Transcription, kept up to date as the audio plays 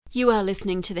You are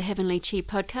listening to the Heavenly Chi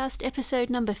podcast, episode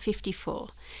number 54.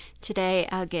 Today,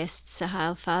 our guests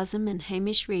Sahil Fazem and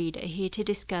Hamish Reid are here to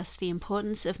discuss the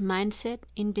importance of mindset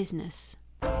in business.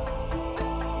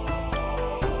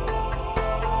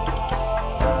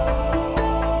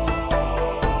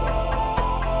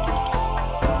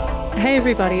 Hey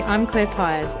everybody, I'm Claire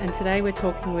Pyers, and today we're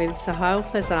talking with Sahil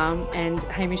Fazem and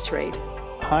Hamish Reid.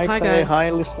 Hi Claire, guys. hi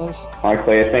listeners. Hi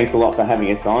Claire, thanks a lot for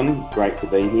having us on. Great to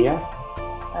be here.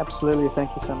 Absolutely,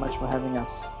 thank you so much for having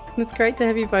us. It's great to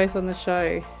have you both on the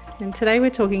show. And today we're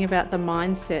talking about the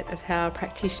mindset of how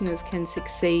practitioners can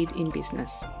succeed in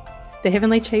business. The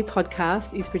Heavenly Chi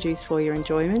podcast is produced for your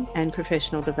enjoyment and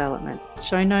professional development.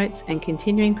 Show notes and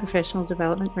continuing professional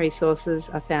development resources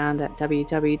are found at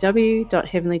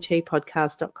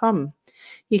www.heavenlychipodcast.com.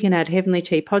 You can add Heavenly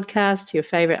Chi Podcast to your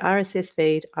favourite RSS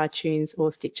feed, iTunes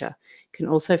or Stitcher. You can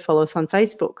also follow us on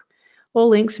Facebook. All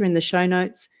links are in the show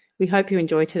notes. We hope you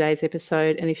enjoy today's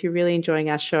episode, and if you're really enjoying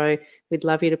our show, we'd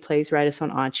love you to please rate us on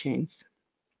iTunes.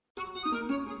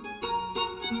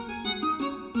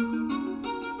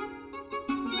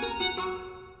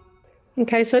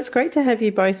 Okay, so it's great to have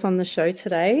you both on the show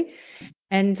today.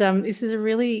 And this is a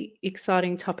really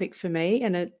exciting topic for me,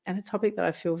 and a topic that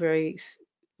I feel very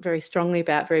strongly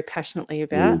about, very passionately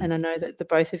about, and I know that the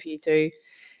both of you do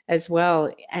as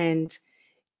well. And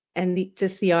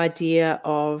just the idea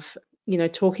of,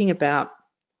 talking about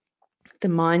the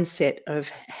mindset of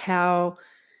how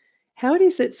it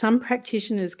is that some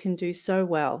practitioners can do so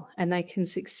well and they can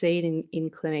succeed in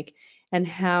clinic, and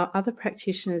how other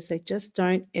practitioners, they just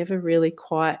don't ever really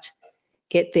quite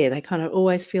get there. They kind of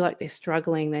always feel like they're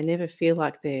struggling. They never feel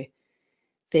like they're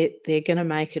going to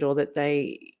make it, or that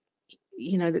they,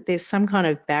 that there's some kind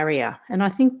of barrier. And I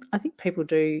think people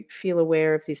do feel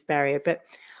aware of this barrier, but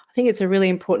I think it's a really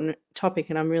important topic,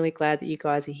 and I'm really glad that you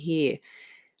guys are here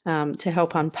to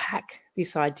help unpack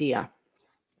this idea.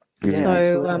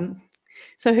 Yeah,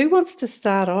 So who wants to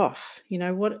start off?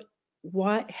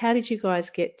 How did you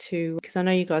guys get to, because I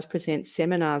know you guys present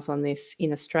seminars on this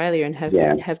in Australia and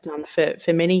have done for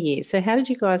many years. So how did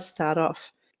you guys start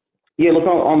off? Yeah, look,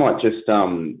 I might just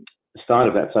start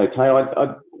if that's okay.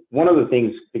 One of the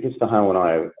things, because Sahil and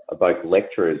I are both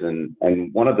lecturers, and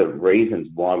one of the reasons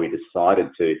why we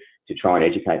decided to try and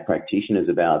educate practitioners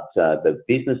about the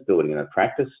business building and the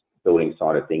practice building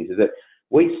side of things is that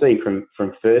we see from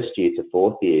first year to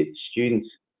fourth year, students,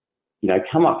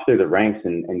 come up through the ranks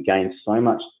and gain so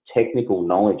much technical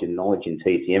knowledge in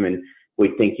TCM. And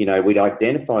we think, we'd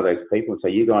identify those people and say,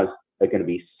 you guys are going to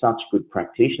be such good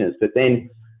practitioners. But then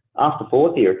after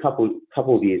fourth year, a couple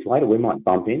of years later, we might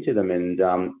bump into them and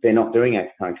they're not doing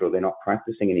acupuncture, or they're not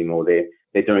practicing anymore.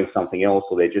 They're doing something else,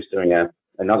 or they're just doing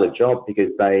another job,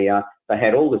 because they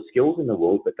had all the skills in the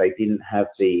world, but they didn't have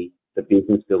the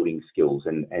business building skills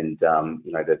and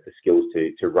the skills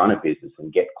to run a business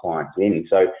and get clients in.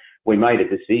 So we made a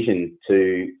decision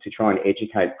to try and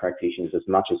educate practitioners as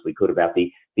much as we could about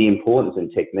the importance and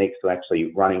techniques to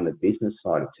actually running the business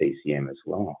side of TCM as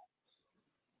well.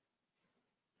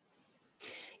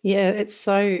 Yeah, it's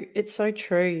so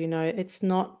true. It's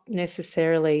not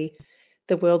necessarily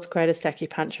the world's greatest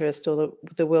acupuncturist or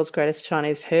the world's greatest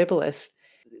Chinese herbalist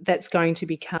that's going to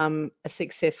become a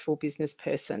successful business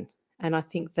person. And I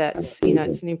think that's,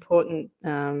 it's an important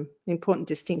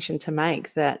distinction to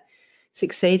make, that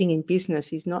succeeding in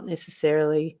business is not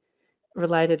necessarily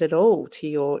related at all to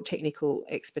your technical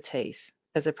expertise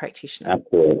as a practitioner.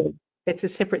 Absolutely. It's a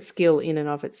separate skill in and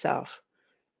of itself.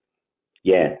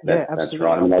 Yeah, that's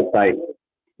right. I mean,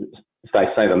 they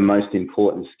say the most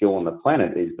important skill on the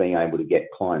planet is being able to get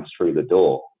clients through the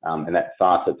door, and that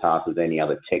far surpasses any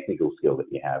other technical skill that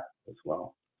you have as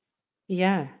well.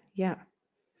 Yeah.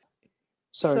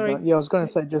 Sorry. I was going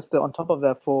to say, just on top of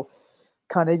that, for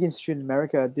Carnegie Institute in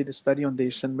America did a study on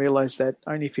this and realized that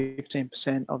only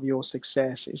 15% of your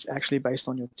success is actually based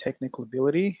on your technical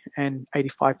ability, and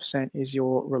 85% is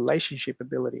your relationship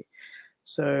ability.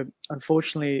 So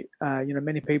unfortunately,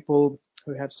 many people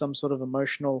who have some sort of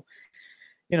emotional,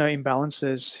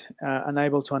 imbalances,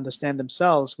 unable to understand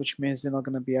themselves, which means they're not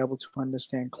going to be able to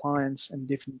understand clients and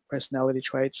different personality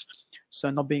traits.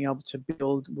 So not being able to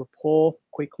build rapport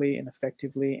quickly and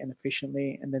effectively and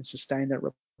efficiently, and then sustain that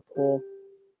rapport.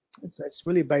 So it's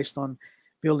really based on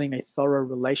building a thorough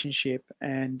relationship,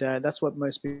 and that's what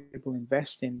most people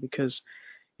invest in, because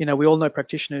we all know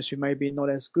practitioners who may be not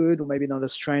as good or maybe not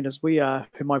as trained as we are,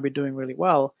 who might be doing really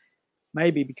well,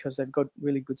 maybe because they've got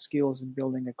really good skills in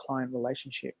building a client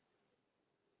relationship.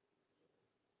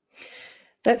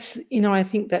 That's, I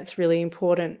think that's really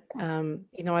important.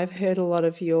 I've heard a lot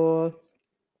of your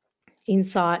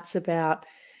insights about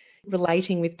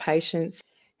relating with patients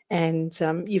And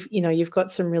you've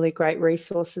got some really great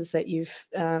resources that you've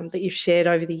shared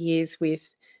over the years with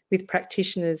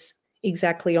practitioners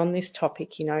exactly on this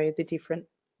topic. The different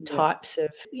types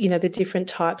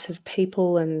of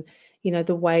people, and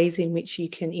the ways in which you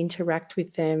can interact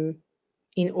with them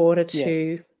in order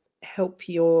to help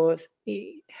you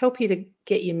to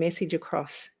get your message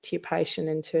across to your patient,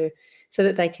 and so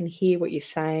that they can hear what you're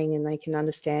saying and they can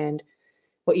understand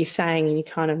what you're saying, and you're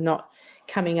kind of not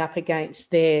coming up against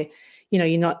their,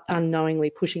 you're not unknowingly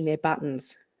pushing their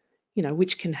buttons,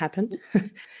 which can happen.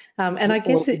 And I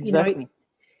guess exactly.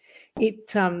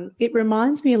 it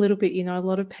reminds me a little bit, a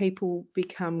lot of people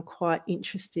become quite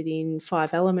interested in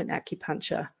 5-element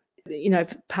acupuncture,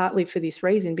 partly for this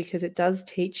reason, because it does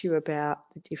teach you about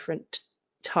the different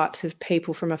types of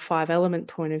people from a 5-element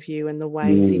point of view, and the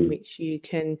ways in which you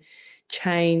can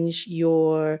change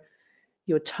your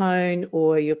tone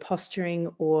or your posturing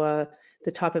or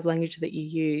the type of language that you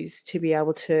use to be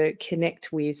able to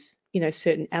connect with,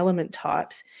 certain element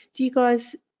types. Do you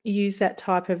guys use that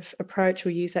type of approach or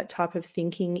use that type of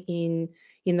thinking in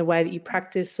the way that you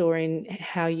practice or in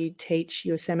how you teach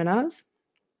your seminars?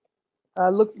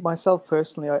 Look, myself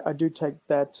personally, I do take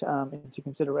that into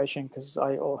consideration, because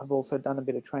I have also done a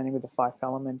bit of training with the 5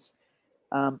 elements.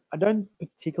 I don't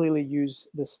particularly use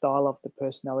the style of the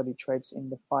personality traits in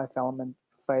the 5-element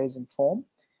phase and form,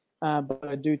 but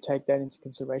I do take that into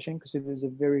consideration because it is a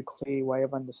very clear way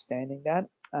of understanding that.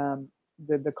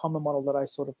 The common model that I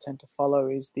sort of tend to follow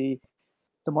is the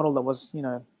model that was,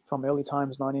 from early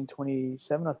times,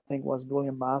 1927, I think, was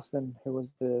William Marsden, who was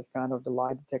the founder of the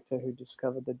lie detector, who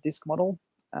discovered the DISC model.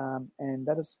 And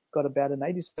that has got about an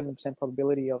 87%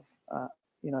 probability of,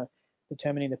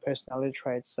 determining the personality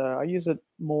traits. So I use it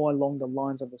more along the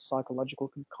lines of the psychological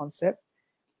concept.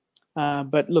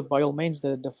 But look, by all means,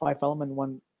 the 5-element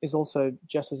one is also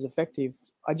just as effective.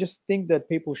 I just think that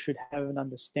people should have an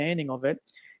understanding of it,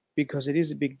 because it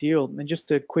is a big deal. And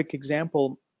just a quick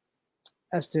example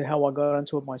as to how I got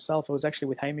into it myself, it was actually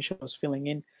with Hamish. I was filling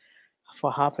in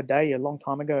for half a day a long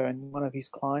time ago, and one of his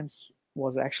clients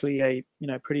was actually a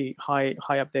pretty high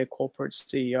up there corporate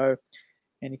CEO,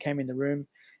 and he came in the room,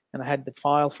 and I had the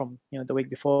file from the week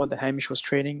before that Hamish was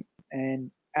treating,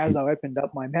 and as I opened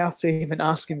up my mouth to even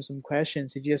ask him some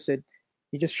questions, he just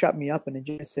shut me up, and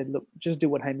he just said, "Look, just do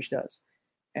what Hamish does."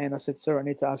 And I said, "Sir, I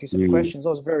need to ask you some questions." I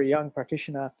was a very young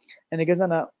practitioner, and he goes,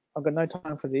 "No, I've got no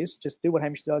time for this. Just do what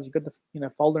Hamish does. You got the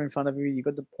folder in front of you. You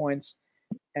got the points."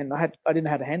 And I didn't know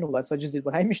how to handle that, so I just did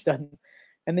what Hamish done.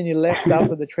 And then he left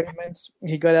after the treatment.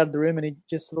 He got out of the room and he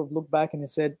just sort of looked back and he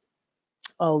said,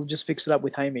 "I'll just fix it up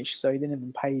with Hamish." So he didn't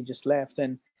even pay. He just left.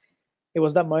 And it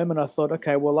was that moment I thought,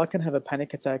 okay, well, I can have a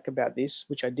panic attack about this,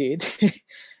 which I did.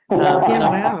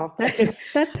 Wow,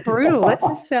 that's brutal. That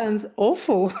just sounds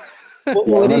awful.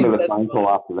 Well, I it is. remember the phone call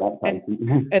after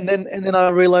that. And then I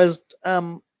realized,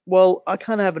 well, I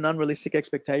can't have an unrealistic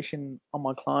expectation on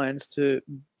my clients to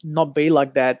not be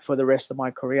like that for the rest of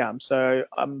my career. So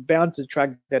I'm bound to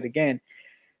track that again.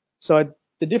 So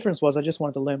the difference was I just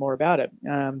wanted to learn more about it,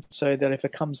 so that if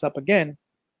it comes up again,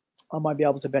 I might be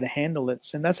able to better handle it.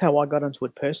 And that's how I got into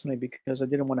it personally, because I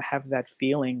didn't want to have that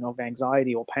feeling of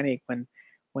anxiety or panic when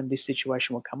this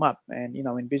situation will come up. And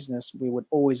in business, we would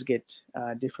always get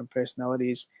different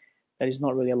personalities that is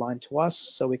not really aligned to us.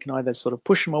 So we can either sort of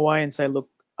push them away and say, "Look,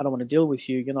 I don't want to deal with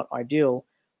you. You're not ideal,"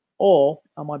 or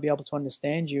I might be able to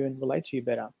understand you and relate to you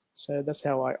better. So that's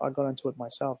how I got into it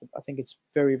myself. I think it's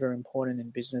very, very important in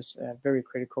business, very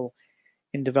critical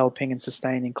in developing and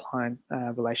sustaining client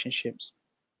relationships.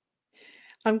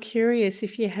 I'm curious,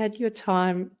 if you had your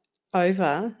time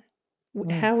over,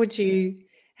 how would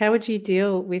you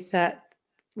deal with that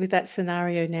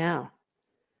scenario now?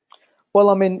 Well,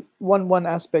 I mean, one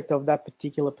aspect of that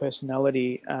particular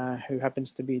personality, who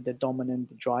happens to be the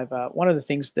dominant driver, one of the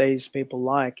things these people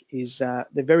like is they're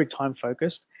very time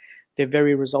focused, they're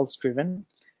very results driven,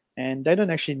 and they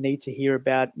don't actually need to hear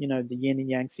about the yin and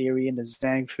yang theory and the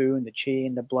zhang fu and the qi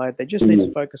and the blood. They just need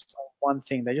to focus on one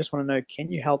thing. They just want to know,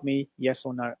 can you help me, yes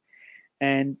or no?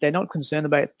 And they're not concerned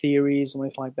about theories or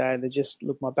anything like that. They just,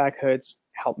 look, my back hurts,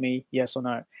 help me, yes or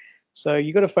no. So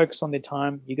you got to focus on their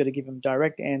time. You got to give them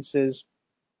direct answers.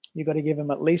 You got to give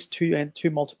them at least two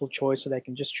multiple choice, so they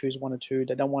can just choose one or two.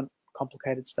 They don't want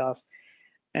complicated stuff.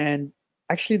 And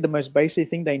actually, the most basic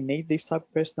thing they need, these type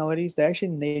of personalities, they actually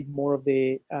need more of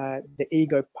the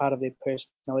ego part of their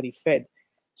personality fed.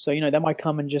 So they might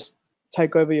come and just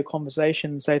take over your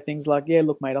conversation and say things like, "Yeah,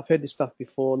 look, mate, I've heard this stuff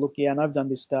before. Look, yeah, and I've done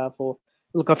this stuff," or,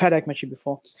 "Look, I've had acupuncture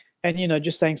before," and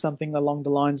just saying something along the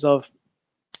lines of,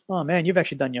 "Oh man, you've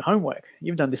actually done your homework.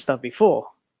 You've done this stuff before."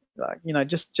 Like,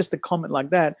 just a comment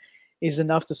like that is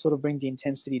enough to sort of bring the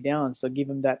intensity down. So give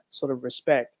them that sort of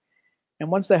respect. And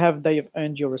once they've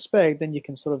earned your respect, then you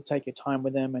can sort of take your time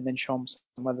with them and then show them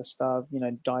some other stuff,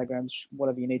 diagrams,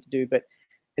 whatever you need to do. But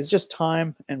it's just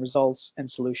time and results and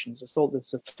solutions. It's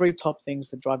the three top things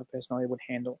that drive a personality would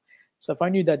handle. So if I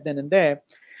knew that then and there,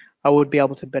 I would be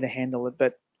able to better handle it.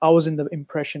 But I was in the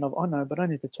impression of, oh no, but I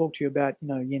need to talk to you about,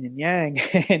 yin and yang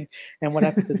and what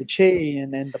happened to the chi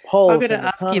and the I've pulse got and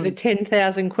to the ask you the tone.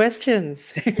 10,000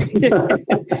 questions.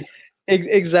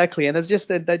 Exactly. And it's just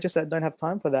that they just don't have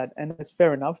time for that. And it's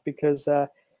fair enough because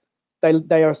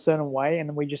they are a certain way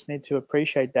and we just need to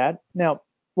appreciate that. Now,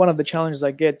 one of the challenges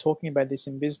I get talking about this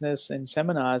in business and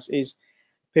seminars is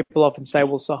people often say,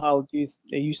 well, Sahil,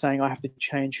 are you saying I have to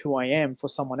change who I am for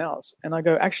someone else? And I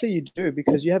go, actually, you do,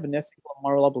 because you have an ethical and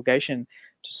moral obligation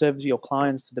to serve your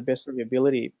clients to the best of your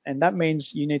ability. And that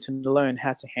means you need to learn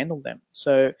how to handle them.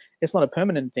 So it's not a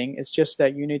permanent thing. It's just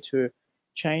that you need to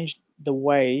change the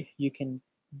way you can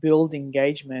build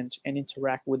engagement and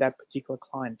interact with that particular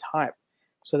client type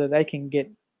so that they can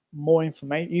get more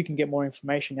information. You can get more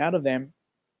information out of them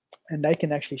and they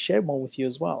can actually share more with you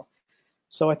as well.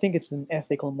 So I think it's an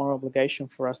ethical and moral obligation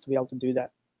for us to be able to do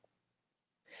that.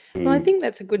 Well, I think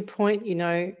that's a good point.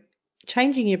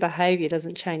 Changing your behavior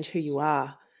doesn't change who you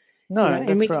are. No, And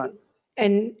that's we right.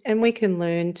 and we can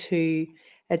learn to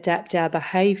adapt our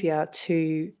behavior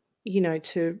to,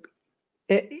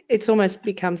 it's almost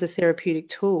becomes a therapeutic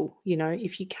tool.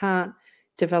 If you can't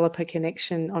develop a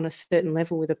connection on a certain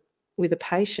level with a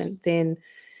patient, then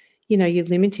you're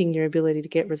limiting your ability to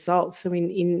get results. So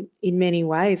in many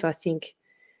ways, I think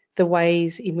the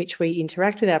ways in which we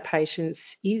interact with our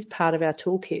patients is part of our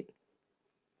toolkit.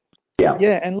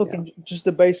 Yeah, and look, in just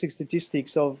the basic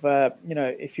statistics of,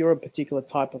 if you're a particular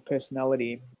type of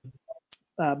personality,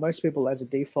 most people as a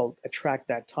default attract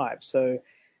that type. So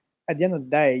at the end of the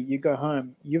day, you go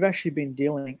home, you've actually been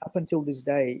dealing up until this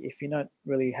day, if you don't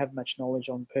really have much knowledge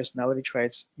on personality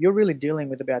traits, you're really dealing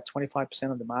with about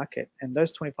 25% of the market. And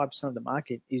those 25% of the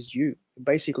market is you. You're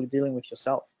basically dealing with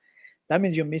yourself. That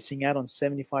means you're missing out on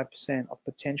 75% of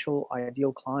potential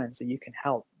ideal clients that you can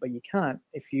help, but you can't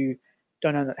if you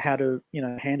don't know how to,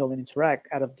 handle and interact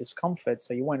out of discomfort,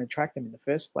 so you won't attract them in the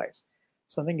first place.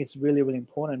 So I think it's really, really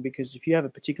important because if you have a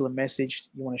particular message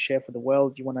you want to share for the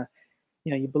world, you want to,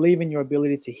 you believe in your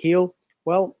ability to heal,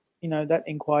 well, that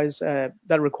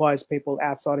requires people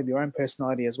outside of your own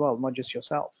personality as well, not just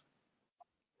yourself.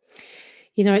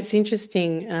 It's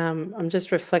interesting. I'm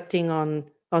just reflecting on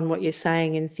what you're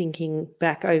saying and thinking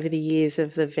back over the years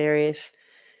of the various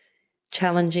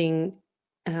challenging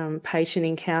patient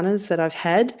encounters that I've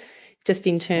had, just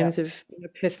in terms of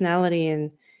personality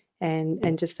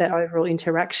and just that overall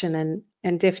interaction.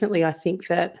 And definitely, I think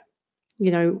that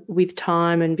with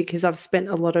time, and because I've spent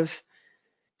a lot of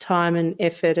time and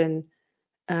effort and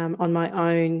on my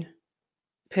own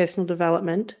personal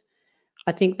development,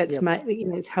 I think that's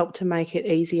it's helped to make it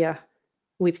easier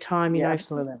with time.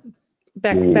 Absolutely.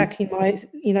 Back in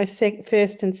my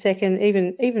first and second,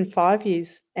 even 5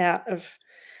 years out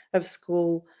of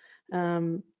school,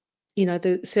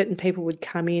 the certain people would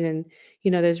come in and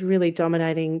there's really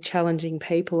dominating, challenging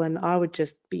people, and I would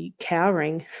just be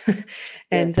cowering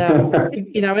and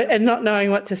and not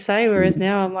knowing what to say. Whereas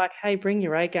now I'm like, hey, bring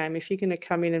your A game. If you're going to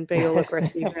come in and be all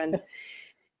aggressive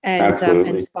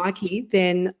and spiky,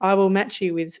 then I will match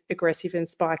you with aggressive and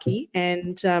spiky,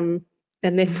 and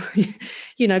then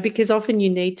because often you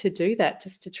need to do that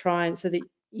just to try and so that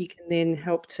you can then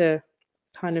help to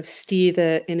kind of steer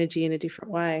the energy in a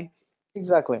different way.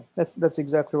 Exactly. That's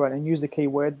exactly right. And use the key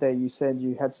word there. You said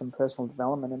you had some personal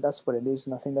development, and that's what it is.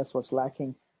 And I think that's what's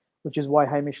lacking, which is why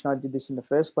Hamish and I did this in the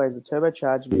first place, the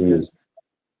turbocharge, because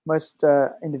most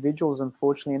individuals,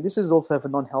 unfortunately, and this is also for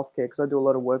non-healthcare, because I do a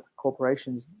lot of work with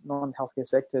corporations, non-healthcare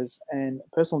sectors, and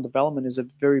personal development is a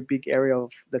very big area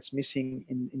that's missing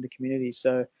in the community.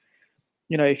 So,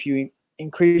 if you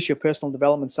increase your personal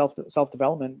development,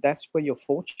 self-development, that's where your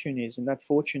fortune is. And that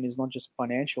fortune is not just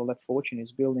financial, that fortune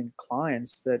is building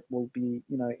clients that will be,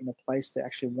 in a place to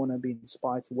actually want to be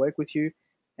inspired to work with you,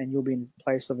 and you'll be in a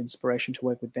place of inspiration to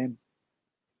work with them.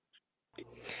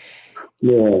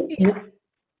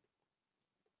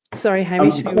 Sorry,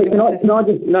 Hamish. I was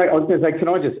going to say, can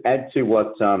I just add to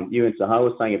what you and Sahil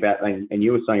were saying about, and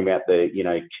you were saying about the,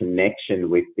 connection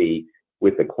with the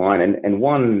client, and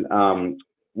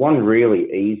one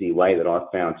really easy way that I've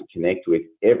found to connect with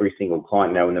every single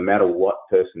client, no matter what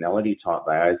personality type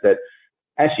they are, is that,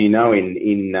 as you know,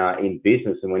 in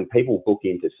business, and when people book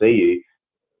in to see you,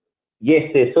 yes,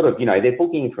 they're sort of, they're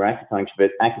booking in for acupuncture,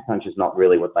 but acupuncture is not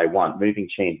really what they want. Moving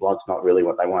chi and blood's not really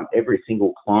what they want. Every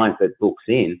single client that books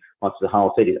in like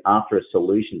Sahal said, is after a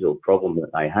solution to a problem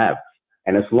that they have.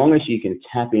 And as long as you can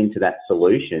tap into that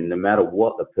solution, no matter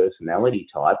what the personality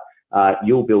type,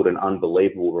 you'll build an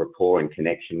unbelievable rapport and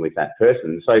connection with that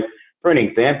person. So for an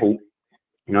example,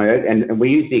 you know, and we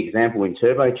use the example in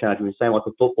turbocharging. We say like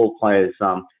a football player's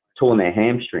torn their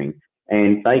hamstring,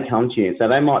 and they come to you, and so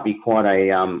they might be quite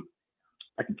a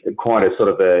sort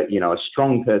of a, you know, a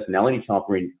strong personality type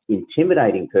or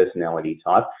intimidating personality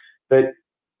type. But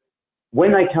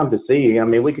when they come to see you, I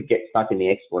mean, we could get stuck in the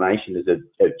explanations of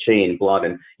chi and blood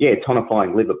and, yeah,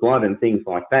 tonifying liver blood and things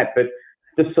like that. But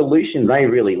the solution they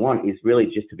really want is really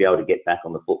just to be able to get back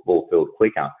on the football field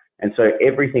quicker. And so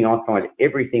everything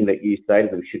that you say to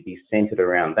them should be centered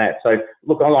around that. So,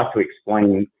 look, I like to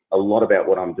explain a lot about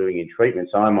what I'm doing in treatment.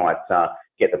 So I might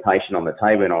get the patient on the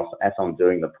table, and as I'm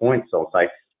doing the points, I'll say,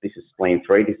 this is spleen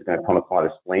 3, this is going to tonify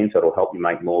the spleen, so it'll help you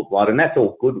make more blood. And that's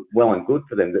all good, well and good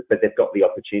for them, but they've got the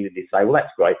opportunity to say, well,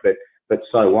 that's great, but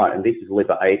so what? And this is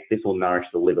liver 8, this will nourish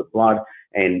the liver blood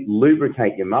and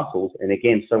lubricate your muscles. And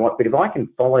again, so what? But if I can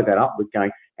follow that up with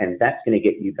going, and that's going to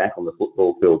get you back on the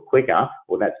football field quicker,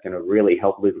 or that's going to really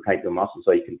help lubricate your muscles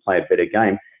so you can play a better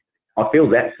game, I feel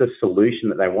that's the solution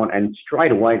that they want. And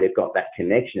straight away, they've got that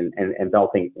connection, and they'll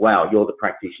think, wow, you're the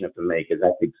practitioner for me, because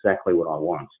that's exactly what I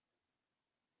want.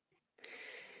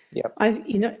 Yeah.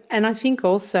 I think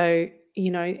also,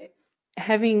 you know,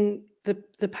 having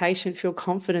the patient feel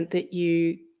confident that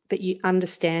you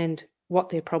understand what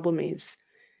their problem is.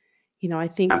 You know, I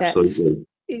think Absolutely.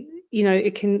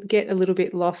 it can get a little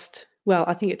bit lost. Well,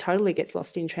 I think it totally gets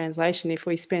lost in translation if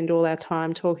we spend all our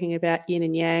time talking about yin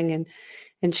and yang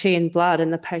and chi and blood,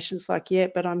 and the patient's like, yeah,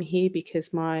 but I'm here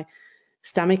because my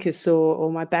stomach is sore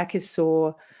or my back is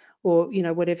sore, or, you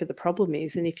know, whatever the problem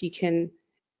is. And if you can,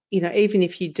 you know, even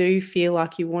if you do feel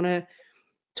like you want to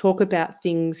talk about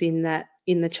things in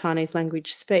the Chinese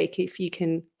language speak, if you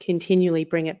can continually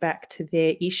bring it back to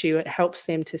their issue, it helps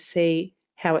them to see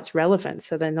how it's relevant,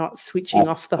 so they're not switching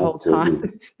off the whole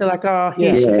time. They're like, oh,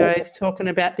 here she goes talking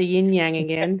about the yin yang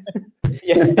again.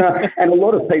 And a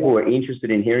lot of people are interested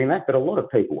in hearing that, but a lot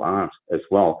of people aren't as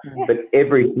well. Yeah. But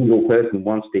every single person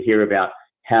wants to hear about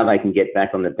how they can get back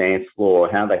on the dance floor,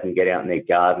 or how they can get out in their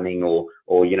gardening, or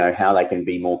you know, how they can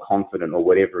be more confident, or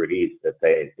whatever it is that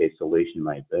their solution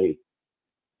may be.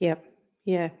 Yep.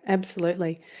 Yeah,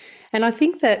 absolutely. And I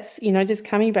think that's, you know, just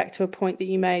coming back to a point that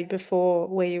you made before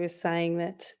where you were saying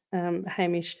that,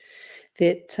 Hamish,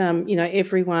 that, you know,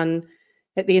 everyone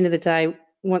at the end of the day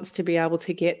wants to be able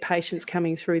to get patients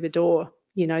coming through the door,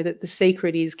 you know, that the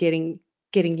secret is getting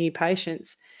new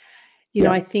patients. You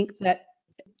know, I think that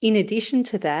in addition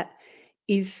to that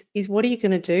is what are you going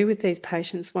to do with these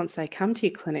patients once they come to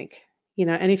your clinic? You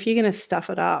know, and if you're going to stuff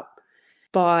it up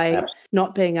by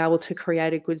not being able to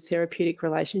create a good therapeutic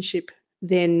relationship,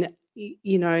 then,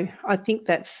 you know, I think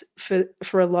that's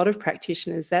for a lot of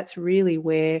practitioners, that's really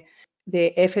where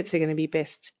their efforts are going to be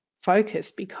best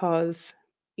focused, because,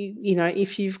 you know,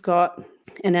 if you've got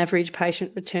an average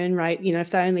patient return rate, you know,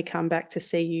 if they only come back to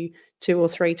see you 2 or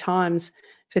 3 times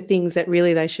for things that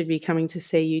really they should be coming to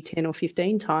see you 10 or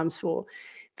 15 times for,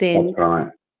 then,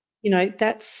 you know,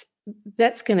 that's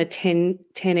going to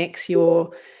 10x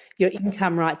your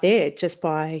income right there, just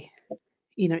by,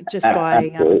 you know,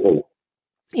 by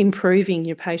improving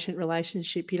your patient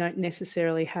relationship. You don't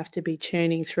necessarily have to be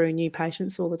churning through new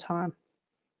patients all the time.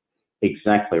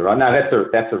 Exactly right. No,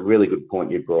 that's a really good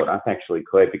point you brought up, actually,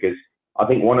 Claire, because I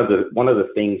think one of the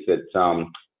things that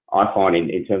I find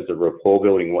in terms of rapport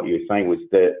building, what you were saying, was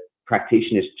that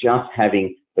practitioners just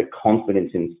having the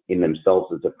confidence in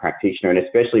themselves as a practitioner, and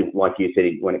especially, like you said,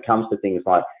 when it comes to things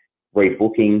like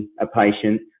rebooking a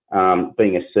patient,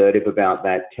 being assertive about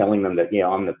that, telling them that, yeah,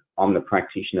 I'm the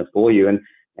practitioner for you, and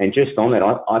just on that,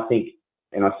 I think,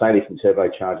 and I say this in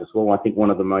Turbocharge as well, I think one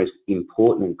of the most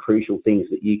important and crucial things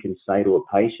that you can say to a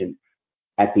patient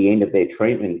at the end of their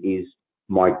treatment is,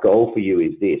 my goal for you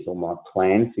is this, or my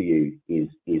plan for you is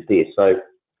this. So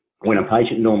when a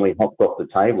patient normally hops off the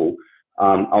table,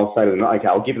 I'll say to them, okay,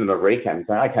 I'll give them a recap and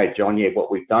say, okay, John, yeah,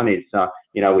 what we've done is,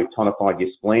 you know, we've tonified your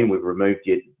spleen, we've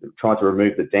tried to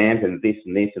remove the damp and this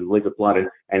and liver blood,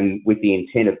 and with the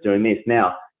intent of doing this.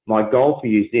 Now, my goal for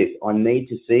you is this, I need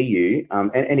to see you,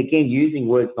 and again, using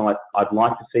words like, I'd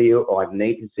like to see you, or I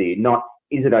need to see you, not,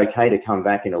 is it okay to come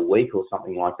back in a week or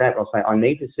something like that? I'll say, I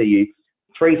need to see you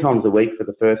 3 times a week for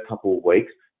the first couple of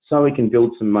weeks, so we can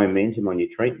build some momentum on your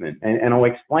treatment. And I'll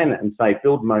explain that and say,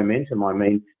 build momentum, I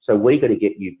mean, so we got to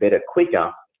get you better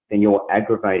quicker than you're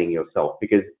aggravating yourself.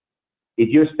 Because if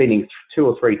you're spending 2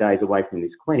 or 3 days away from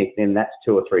this clinic, then that's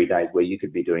 2 or 3 days where you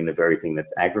could be doing the very thing that's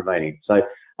aggravating. So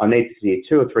I need to see you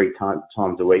 2 or 3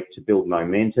 times a week to build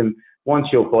momentum. once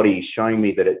your body is showing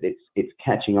me that it's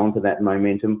catching on to that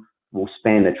momentum, we'll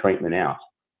span the treatment out.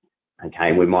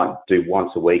 Okay, we might do once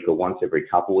a week or once every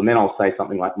couple, and then I'll say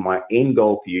something like, my end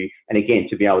goal for you, and again,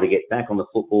 to be able to get back on the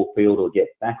football field or get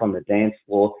back on the dance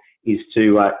floor, is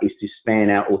to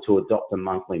span out or to adopt a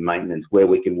monthly maintenance where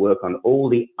we can work on all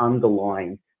the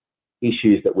underlying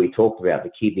issues that we talked about,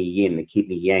 the kidney yin, the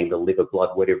kidney yang, the liver blood,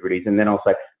 whatever it is. And then I'll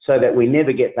say, so that we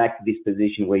never get back to this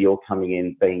position where you're coming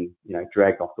in being,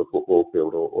 dragged off the football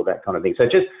field or that kind of thing. So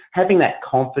just having that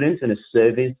confidence and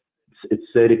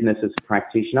assertiveness as a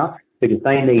practitioner, because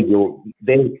they need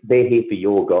they're here for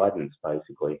your guidance,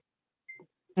 basically.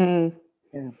 Mm.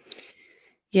 Yeah.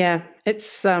 Yeah,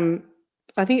 it's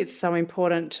I think it's so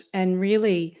important, and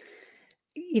really,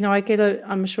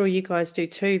 I'm sure you guys do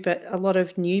too, but a lot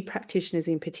of new practitioners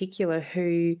in particular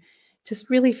who just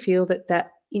really feel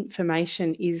that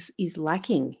information is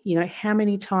lacking. How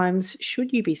many times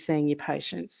should you be seeing your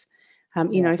patients?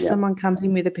 If someone comes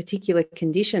in with a particular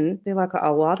condition, they're like,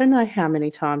 oh, well, I don't know how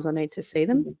many times I need to see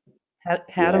them.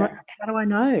 How do I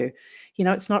know?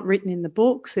 It's not written in the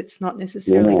books. It's not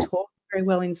necessarily taught very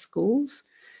well in schools.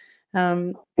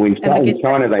 Well, in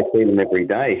China, they see them every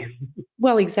day.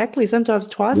 Well, exactly. Sometimes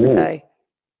twice a day.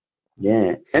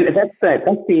 Yeah, and that's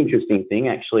the interesting thing,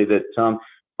 actually, that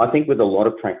I think with a lot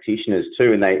of practitioners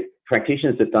too, and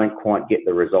practitioners that don't quite get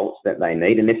the results that they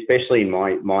need, and especially in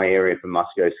my area for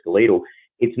musculoskeletal,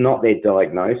 it's not their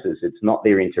diagnosis, it's not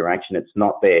their interaction, it's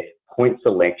not their point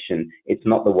selection, it's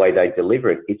not the way they deliver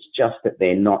it. It's just that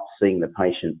they're not seeing the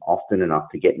patient often enough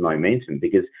to get momentum,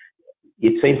 because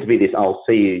it seems to be this, I'll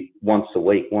see you once a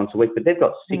week, but they've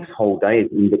got 6 whole days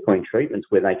in between treatments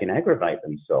where they can aggravate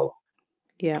themselves.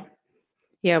 Yeah.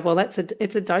 Yeah, well, it's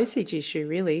a dosage issue,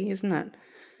 really, isn't it?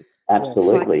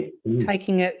 Absolutely. It's like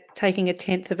taking a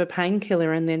tenth of a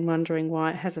painkiller and then wondering why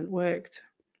it hasn't worked.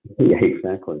 Yeah,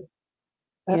 exactly.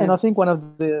 And I think one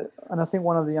of the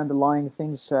underlying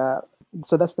things, so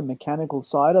that's the mechanical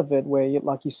side of it, where,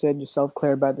 like you said yourself,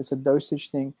 Claire, about it's a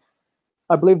dosage thing.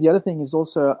 I believe the other thing is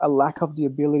also a lack of the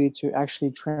ability to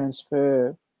actually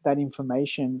transfer that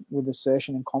information with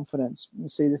assertion and confidence. You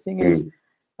see, the thing is,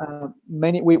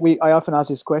 I often ask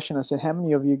this question. I said, how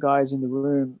many of you guys in the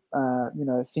room,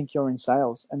 think you're in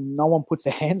sales? And no one puts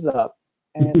their hands up.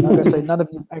 And I'm going to say, none of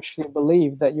you actually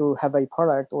believe that you have a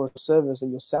product or a service that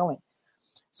you're selling.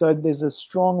 So there's a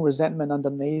strong resentment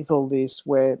underneath all this,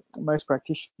 where most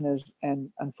practitioners, and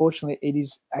unfortunately it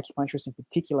is acupuncturists in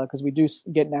particular, because we do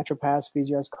get naturopaths,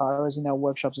 physios, chiros in our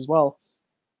workshops as well,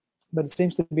 but it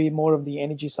seems to be more of the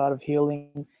energy side of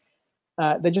healing.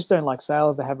 They just don't like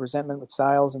sales. They have resentment with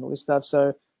sales and all this stuff.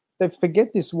 So they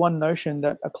forget this one notion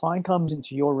that a client comes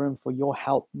into your room for your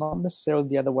help, not necessarily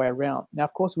the other way around. Now,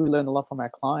 of course, we learn a lot from our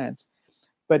clients,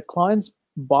 but clients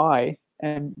buy,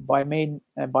 and by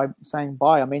saying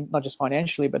buy, I mean not just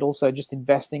financially, but also just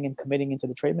investing and committing into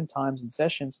the treatment times and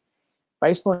sessions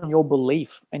based on your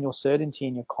belief and your certainty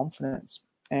and your confidence.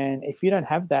 And if you don't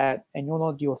have that, and you're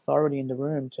not the authority in the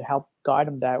room to help guide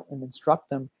them that and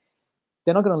instruct them,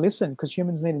 they're not going to listen, because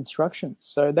humans need instructions.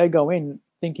 So they go in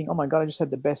thinking, oh my God, I just had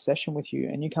the best session with you.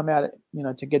 And you come out,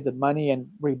 to get the money and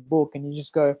rebook, and you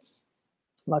just go,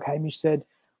 like Hamish said,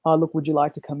 oh, look, would you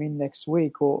like to come in next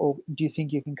week? Or do you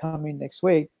think you can come in next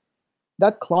week?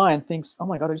 That client thinks, oh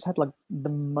my God, I just had like the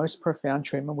most profound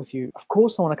treatment with you. Of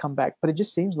course I want to come back, but it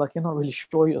just seems like you're not really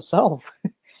sure yourself.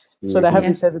 So they have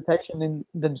this hesitation in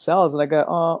themselves, and they go,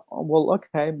 oh, well,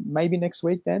 okay, maybe next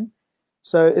week then.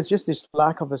 So it's just this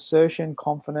lack of assertion,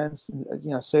 confidence,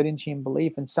 certainty and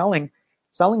belief. And selling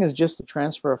is just a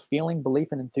transfer of feeling, belief,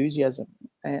 and enthusiasm.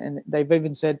 And they've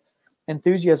even said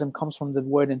enthusiasm comes from the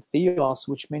word entheos,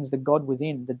 which means the God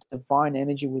within, the divine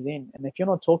energy within. And if you're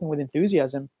not talking with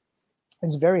enthusiasm,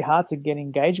 it's very hard to get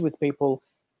engaged with people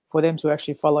for them to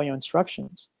actually follow your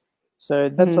instructions. So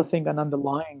that's, I think, an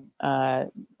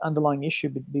underlying issue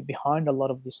behind a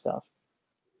lot of this stuff.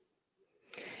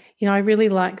 I really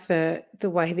like the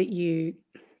way that you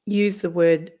use the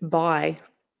word buy,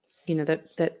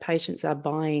 that patients are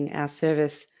buying our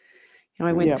service.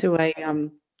 I went to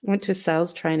a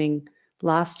sales training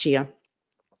last year,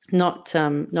 not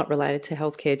related to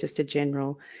healthcare, just a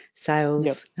general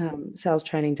sales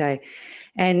training day.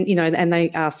 And, and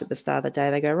they asked at the start of the day,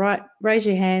 they go, right, raise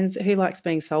your hands, who likes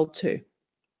being sold to?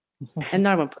 And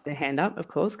no one put their hand up, of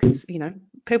course, because,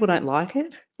 people don't like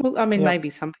it. Well, I mean, maybe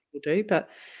some people do, but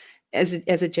as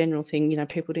a general thing,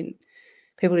 people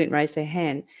didn't raise their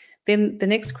hand. Then the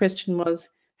next question was,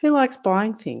 who likes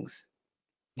buying things?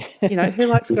 Who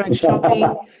likes going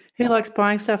shopping? Who likes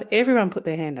buying stuff? Everyone put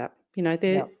their hand up.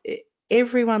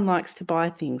 Everyone likes to buy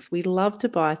things. We love to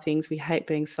buy things. We hate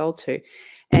being sold to.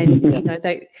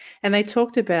 And they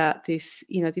talked about this,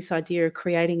 this idea of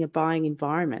creating a buying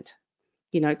environment.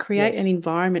 Create an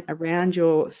environment around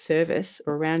your service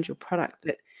or around your product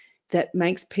that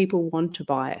makes people want to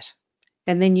buy it.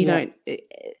 And then you don't,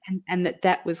 and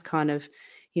that was kind of,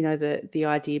 the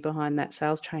idea behind that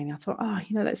sales training. I thought,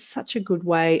 that's such a good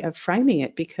way of framing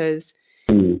it, because,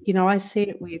 I see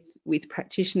it with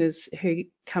practitioners who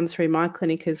come through my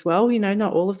clinic as well.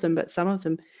 Not all of them, but some of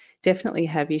them definitely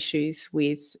have issues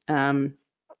with,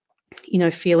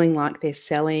 feeling like they're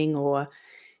selling, or,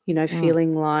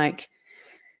 feeling like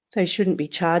they shouldn't be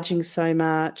charging so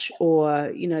much,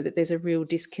 or, that there's a real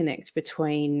disconnect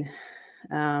between,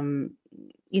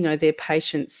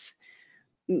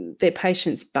 their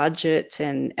patients' budget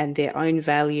and their own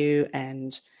value,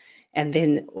 and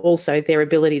then also their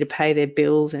ability to pay their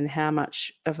bills and how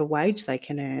much of a wage they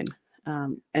can earn.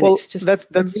 And it's just that's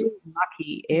a really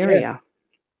mucky area.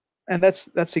 And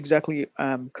that's exactly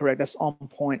correct. That's on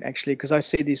point, actually, because I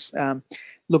see this.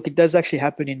 Look, it does actually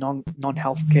happen in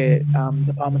non-healthcare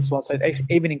departments as well. So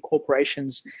even in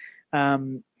corporations,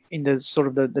 in the sort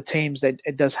of the teams, that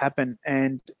it does happen,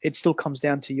 and it still comes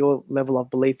down to your level of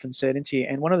belief and certainty.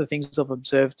 And one of the things I've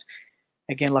observed,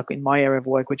 again, like in my area of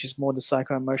work, which is more the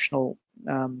psycho-emotional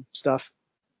stuff,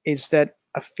 is that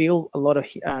I feel a lot of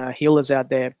healers out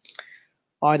there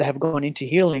either have gone into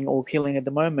healing or healing at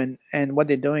the moment, and what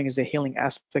they're doing is they're healing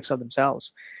aspects of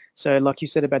themselves. So like you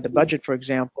said about the budget, for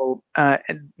example,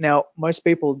 now most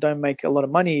people don't make a lot of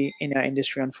money in our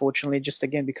industry, unfortunately, just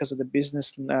again because of the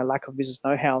business lack of business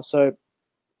know-how. So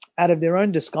out of their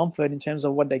own discomfort in terms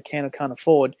of what they can or can't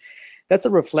afford, that's a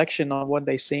reflection on what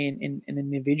they see in an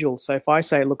individual. So if I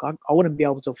say, look, I wouldn't be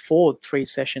able to afford 3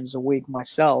 sessions a week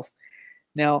myself.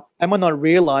 Now, they might not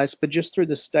realize, but just through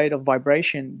the state of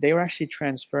vibration, they're actually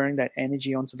transferring that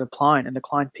energy onto the client, and the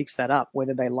client picks that up,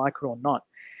 whether they like it or not.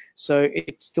 So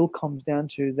it still comes down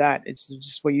to that. It's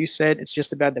just what you said. It's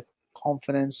just about the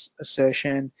confidence,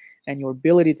 assertion, and your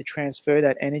ability to transfer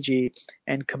that energy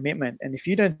and commitment. And if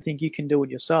you don't think you can do it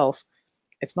yourself,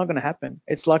 it's not going to happen.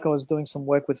 It's like I was doing some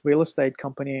work with real estate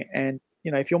company, and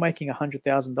if you're making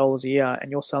 $100,000 a year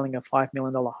and you're selling a $5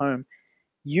 million home,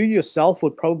 you yourself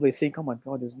would probably think, oh my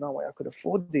God, there's no way I could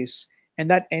afford this.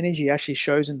 And that energy actually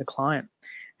shows in the client.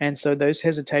 And so those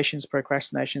hesitations,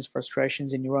 procrastinations,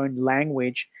 frustrations in your own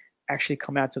language actually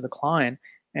come out to the client.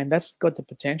 And that's got the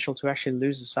potential to actually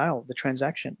lose the sale, the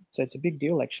transaction. So it's a big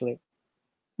deal, actually.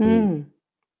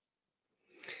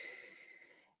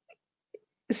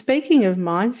 Speaking of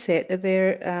mindset, are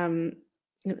there,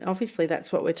 obviously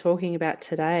that's what we're talking about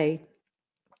today.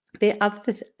 Are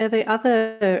there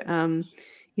other,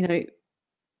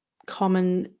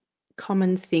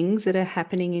 common things that are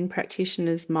happening in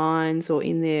practitioners' minds, or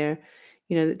in their,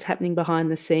 that's happening behind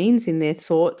the scenes in their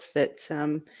thoughts,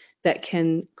 that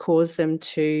can cause them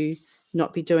to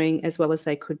not be doing as well as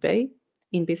they could be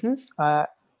in business?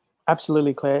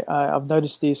 Absolutely, Claire. I've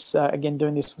noticed this, again,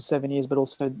 doing this for 7 years, but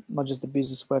also not just the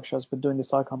business workshops, but doing the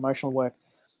psycho-emotional work.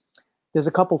 There's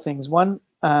a couple things. One,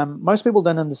 most people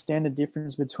don't understand the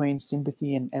difference between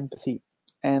sympathy and empathy.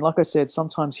 And like I said,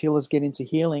 sometimes healers get into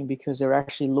healing because they're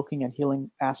actually looking at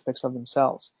healing aspects of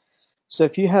themselves. So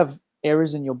if you have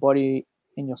areas in your body,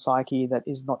 in your psyche, that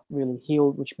is not really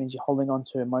healed, which means you're holding on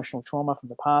to emotional trauma from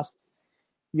the past,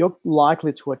 you're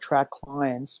likely to attract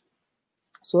clients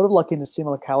sort of like in a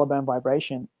similar caliber and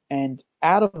vibration. And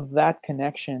out of that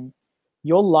connection,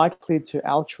 you're likely to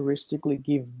altruistically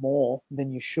give more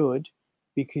than you should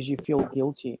because you feel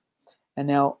guilty. And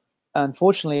now,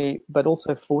 unfortunately, but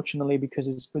also fortunately, because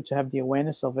it's good to have the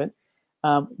awareness of it,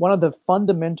 one of the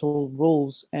fundamental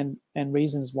rules and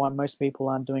reasons why most people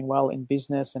aren't doing well in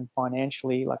business and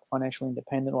financially, like financially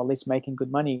independent, or at least making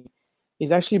good money,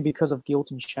 is actually because of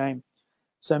guilt and shame.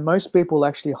 So most people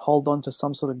actually hold on to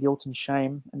some sort of guilt and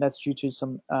shame, and that's due to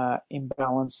some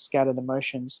imbalanced, scattered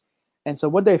emotions. And so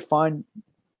what they find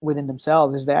within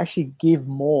themselves is they actually give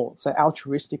more, so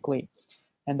altruistically,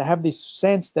 and they have this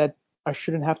sense that I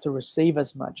shouldn't have to receive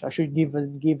as much. I should give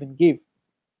and give and give.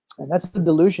 And that's the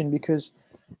delusion, because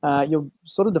you're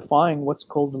sort of defying what's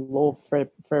called the law of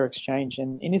fair exchange.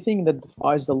 And anything that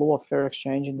defies the law of fair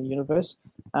exchange in the universe,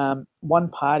 one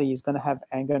party is going to have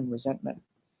anger and resentment.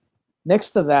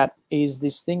 Next to that is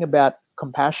this thing about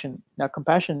compassion. Now,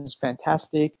 compassion is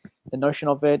fantastic. The notion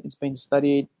of it, it's been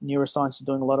studied. Neuroscience is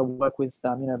doing a lot of work with,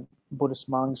 Buddhist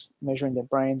monks measuring their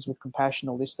brains with compassion,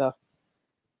 all this stuff.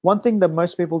 One thing that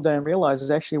most people don't realize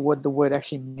is actually what the word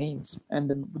actually means. And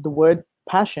the word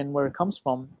passion, where it comes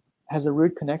from, has a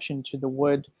root connection to the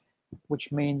word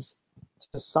which means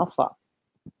to suffer.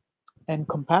 And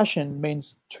compassion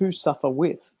means to suffer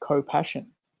with, co-passion,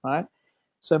 right?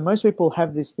 So most people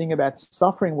have this thing about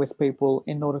suffering with people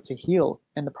in order to heal.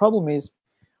 And the problem is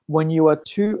when you are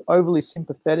too overly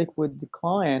sympathetic with the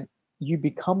client, you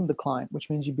become the client, which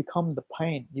means you become the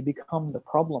pain, you become the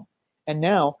problem. And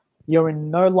now you're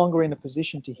no longer in a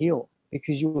position to heal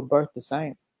because you were both the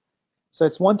same. So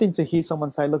it's one thing to hear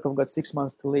someone say, look, I've got 6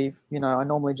 months to leave. I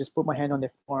normally just put my hand on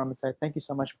their forearm and say, thank you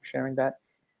so much for sharing that.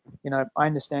 I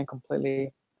understand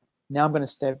completely. Now I'm going to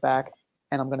step back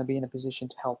and I'm going to be in a position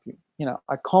to help you.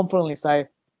 I confidently say,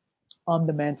 I'm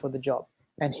the man for the job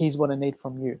and here's what I need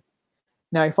from you.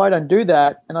 Now, if I don't do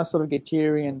that and I sort of get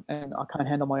teary and I can't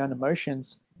handle my own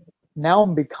emotions, now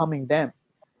I'm becoming them.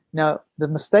 Now, the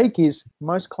mistake is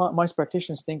most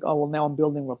practitioners think, oh, well, now I'm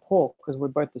building rapport because we're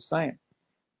both the same.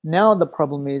 Now the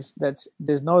problem is that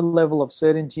there's no level of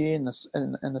certainty and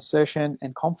assertion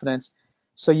and confidence,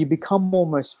 so you become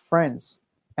almost friends.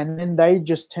 And then they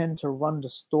just tend to run the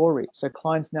story. So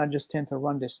clients now just tend to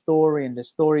run their story,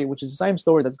 which is the same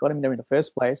story that's got him there in the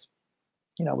first place,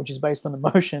 which is based on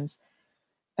emotions.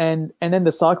 And then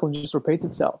the cycle just repeats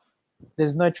itself.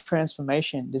 There's no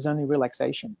transformation. There's only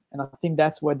relaxation. And I think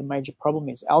that's where the major problem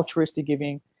is. Altruistic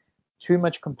giving, too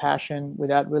much compassion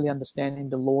without really understanding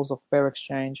the laws of fair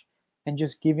exchange, and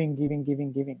just giving.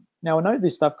 Now, I know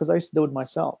this stuff because I used to do it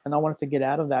myself, and I wanted to get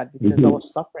out of that because I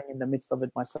was suffering in the midst of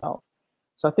it myself.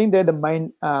 So I think they're the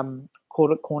main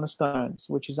cornerstones,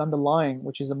 which is underlying,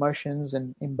 which is emotions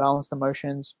and imbalanced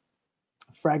emotions,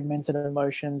 fragmented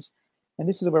emotions. And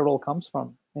this is where it all comes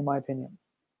from, in my opinion.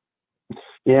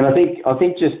 Yeah, and I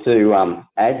think just to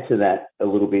add to that a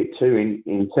little bit too,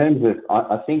 in terms of,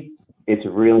 I think it's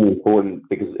really important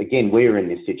because again we're in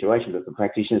this situation, but for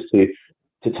practitioners to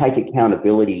take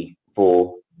accountability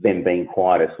for them being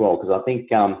quiet as well, because I think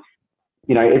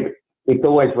it's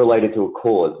always related to a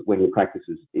cause when your practice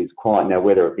is quiet. Now,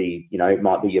 whether it be it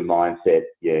might be your mindset,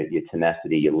 your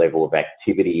tenacity, your level of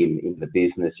activity in the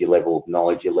business, your level of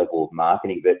knowledge, your level of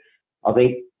marketing, but I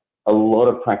think a lot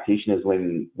of practitioners,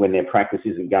 when their practice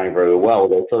isn't going very well,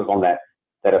 they're sort of on that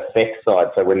effect side.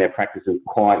 So when their practice is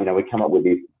quiet, we come up with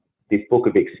this book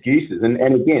of excuses. And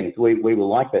again, we were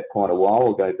like that quite a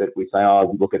while ago, but we say,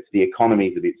 oh, look, it's the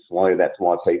economy's a bit slow. That's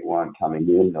why people aren't coming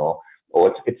in, or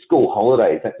it's school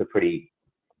holidays. That's a pretty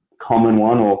common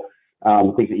one, or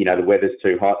think that, the weather's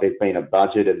too hot, there's been a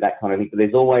budget and that kind of thing. But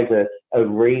there's always a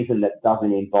reason that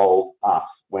doesn't involve us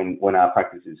when our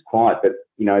practice is quiet. But,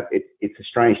 it's a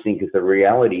strange thing because the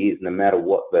reality is no matter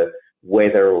what the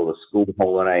weather or the school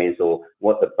holidays or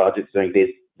what the budget's doing,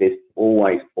 there's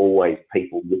always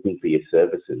people looking for your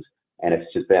services. And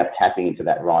it's just about tapping into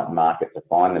that right market to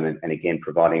find them and again,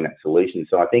 providing that solution.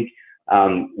 So I think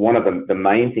one of the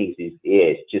main things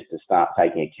is just to start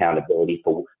taking accountability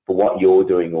for what you're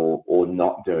doing or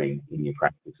not doing in your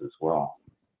practice as well.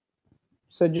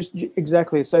 So just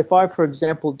exactly. So if I, for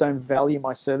example, don't value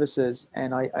my services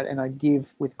and I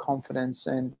give with confidence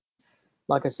and,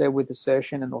 like I said, with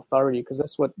assertion and authority, because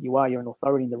that's what you are, you're an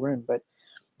authority in the room. But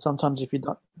sometimes if you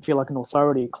don't feel like an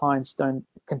authority, clients can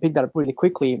pick that up really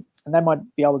quickly and they might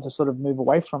be able to sort of move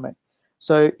away from it.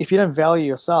 So if you don't value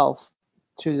yourself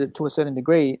to a certain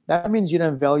degree, that means you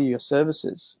don't value your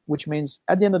services, which means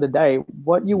at the end of the day,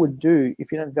 what you would do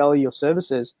if you don't value your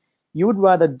services, you would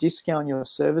rather discount your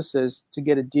services to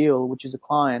get a deal, which is a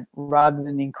client, rather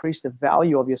than increase the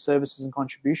value of your services and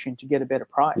contribution to get a better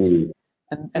price.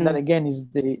 And that again is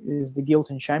the guilt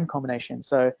and shame combination.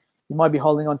 So you might be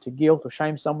holding on to guilt or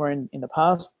shame somewhere in the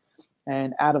past,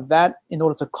 and out of that, in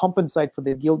order to compensate for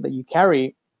the guilt that you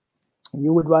carry,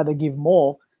 you would rather give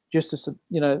more just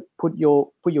to put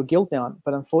your guilt down.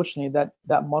 But unfortunately,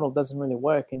 that model doesn't really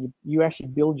work, and you actually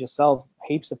build yourself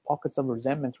heaps of pockets of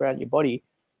resentment throughout your body.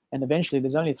 And eventually,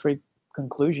 there's only three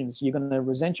conclusions. You're going to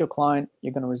resent your client,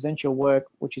 you're going to resent your work,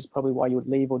 which is probably why you would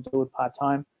leave or do it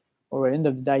part-time, or at the end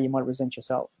of the day, you might resent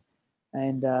yourself.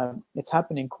 And it's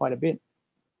happening quite a bit.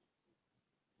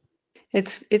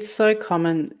 It's so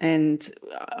common, and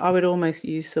I would almost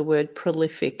use the word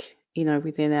prolific,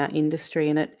 within our industry.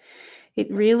 And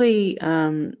it really,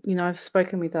 I've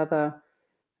spoken with other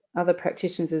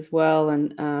practitioners as well,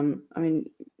 and I mean,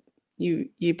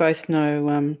 you both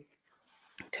know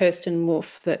Kirsten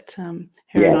Wolf, that her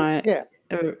and I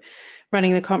are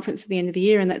running the conference at the end of the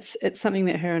year, and it's something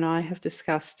that her and I have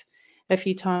discussed a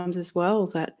few times as well.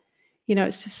 That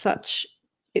it's just such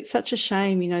a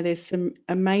shame. There's some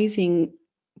amazing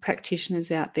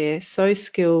practitioners out there, so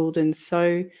skilled and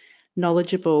so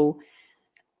knowledgeable,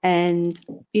 and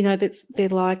they're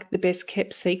like the best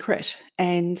kept secret.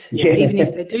 And even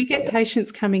if they do get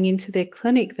patients coming into their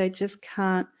clinic, they just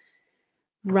can't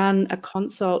run a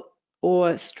consult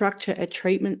or structure a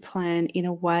treatment plan in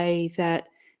a way that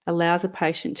allows a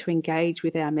patient to engage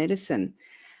with our medicine.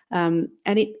 And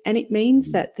it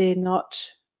means that they're not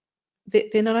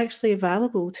actually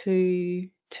available to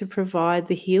provide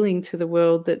the healing to the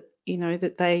world that,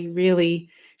 that they really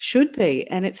should be.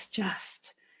 And it's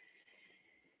just,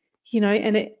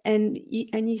 and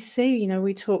you see,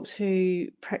 we talk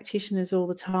to practitioners all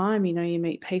the time. You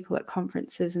meet people at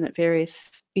conferences and at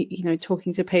various,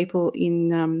 talking to people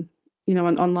in, on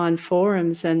online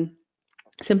forums, and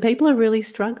some people are really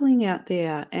struggling out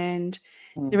there, and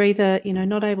they're either,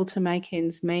 not able to make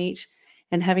ends meet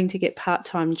and having to get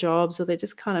part-time jobs, or they're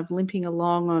just kind of limping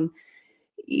along on,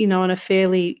 on a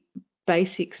fairly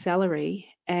basic salary.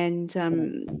 And,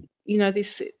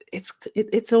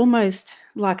 it's almost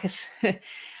like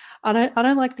I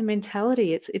don't like the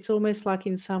mentality. It's almost like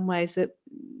in some ways that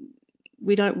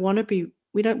we don't want to be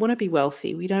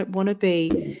wealthy. We don't want to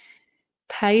be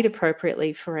paid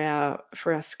appropriately for our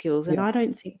skills. And I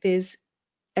don't think there's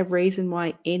a reason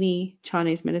why any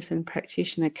Chinese medicine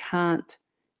practitioner can't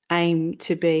aim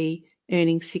to be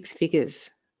earning six figures.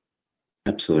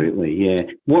 Absolutely, yeah.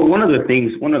 Well, one of the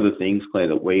things, Claire,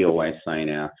 that we always say in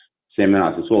our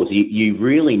seminars as well is you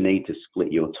really need to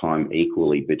split your time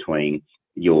equally between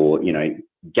your,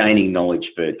 gaining knowledge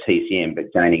for TCM,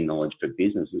 but gaining knowledge for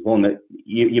business as well. And that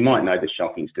you might know the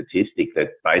shocking statistic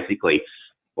that basically,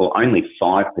 only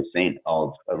 5%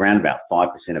 around about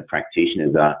 5% of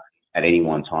practitioners are at any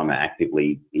one time are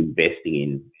actively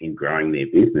investing in growing their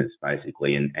business,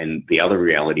 basically. And the other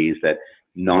reality is that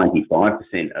 95%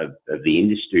 of the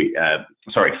industry,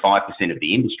 5% of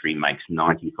the industry makes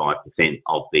 95%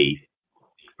 of the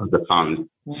funds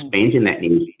spent in that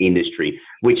industry,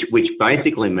 which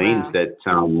basically means that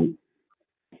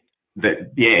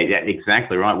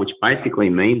exactly right. Which basically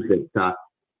means that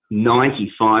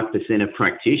 95% of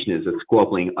practitioners are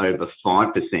squabbling over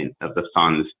 5% of the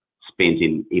funds spent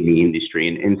in the industry,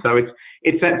 and so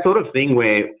it's that sort of thing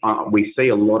where we see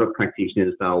a lot of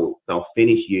practitioners, they'll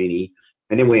finish uni.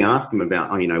 And then we ask them about,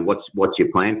 what's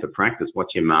your plan for practice?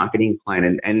 What's your marketing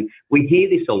plan? And we hear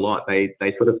this a lot. They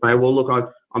sort of say, well, look,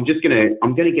 I'm going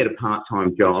to get a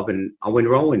part-time job, and I'll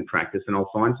enroll in practice, and I'll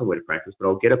find somewhere to practice, but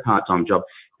I'll get a part-time job.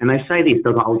 And they say this,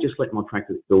 I'll just let my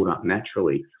practice build up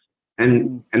naturally.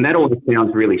 And that all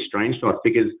sounds really strange to us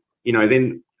because,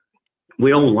 then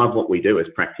we all love what we do as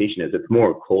practitioners. It's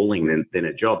more a calling than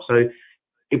a job. So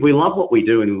if we love what we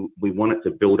do and we want it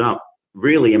to build up,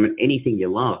 really, anything you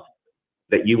love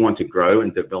that you want to grow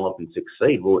and develop and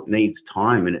succeed, well, it needs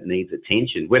time and it needs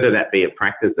attention, whether that be a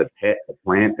practice, a pet, a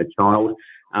plant, a child,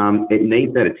 it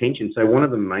needs that attention. So one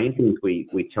of the main things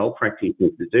we tell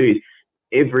practitioners to do is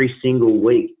every single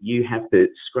week you have to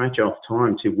scratch off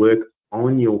time to work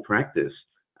on your practice,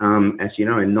 as you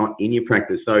know, and not in your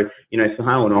practice. So,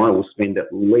 Sahil and I will spend at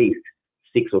least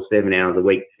 6 or 7 hours a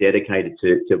week dedicated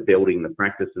to building the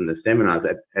practice and the seminars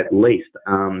at least.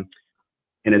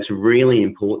 And it's really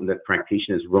important that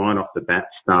practitioners right off the bat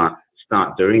start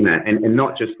doing that, and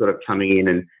not just sort of coming in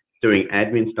and doing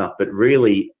admin stuff, but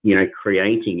really,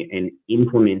 creating and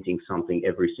implementing something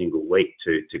every single week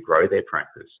to grow their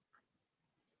practice.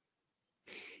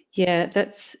 Yeah,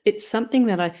 it's something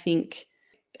that I think,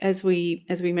 as we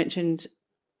mentioned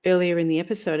earlier in the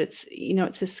episode, it's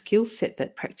a skill set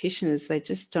that practitioners, they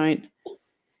just don't,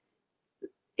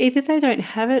 either they don't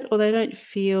have it or they don't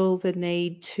feel the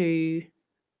need to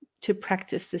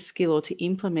practice the skill or to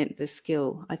implement the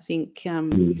skill. I think, I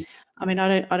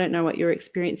don't know what your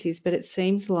experience is, but it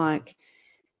seems like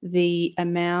the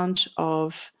amount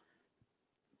of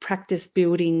practice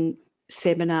building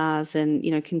seminars and,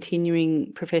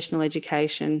 continuing professional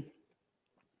education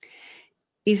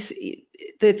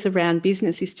that's around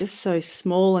business is just so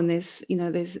small, and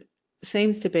there's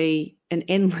seems to be an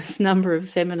endless number of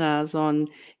seminars on,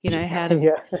 how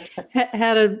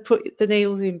to put the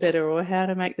needles in better, or how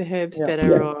to make the herbs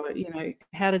better, or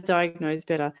how to diagnose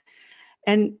better,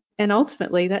 and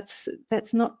ultimately that's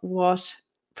not what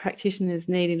practitioners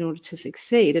need in order to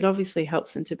succeed. It obviously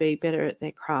helps them to be better at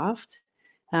their craft,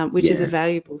 which is a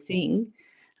valuable thing.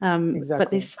 Exactly.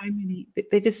 But there's so many.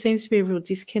 There just seems to be a real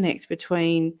disconnect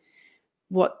between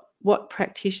what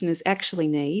practitioners actually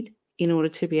need in order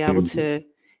to be able to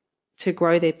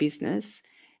grow their business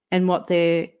and what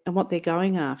they're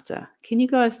going after. Can you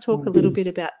guys talk a little bit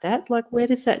about that? Like, where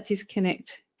does that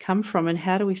disconnect come from, and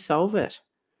how do we solve it?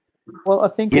 Well, I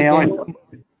think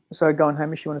so go on,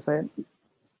 Hamish, you want to say it?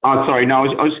 Oh, sorry. No, I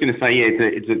was just going to say,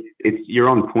 it's you're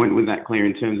on point with that, Claire,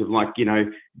 in terms of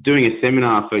doing a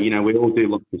seminar for, we all do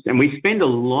lots of, and we spend a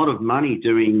lot of money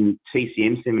doing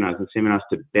TCM seminars and seminars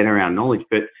to better our knowledge,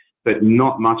 but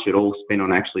not much at all spent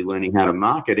on actually learning how to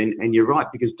market. And you're right,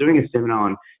 because doing a seminar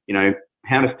on,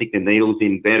 how to stick the needles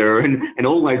in better and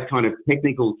all those kind of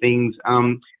technical things,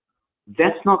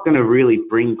 that's not going to really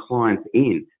bring clients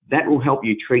in. That will help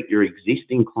you treat your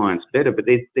existing clients better, but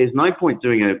there's no point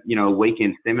doing a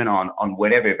weekend seminar on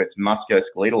whatever, if it's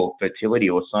musculoskeletal or fertility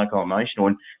or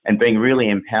psycho-emotional, and being really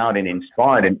empowered and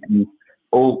inspired and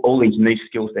all these niche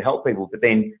skills to help people. But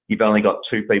then you've only got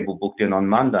 2 people booked in on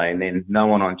Monday and then no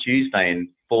one on Tuesday and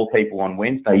 4 people on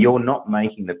Wednesday. You're not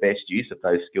making the best use of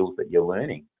those skills that you're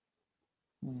learning.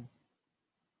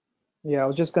 Yeah, I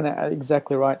was just going to add,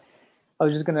 exactly right. I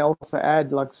was just going to also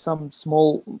add, like, some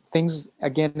small things.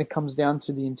 Again, it comes down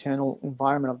to the internal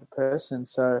environment of the person.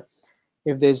 So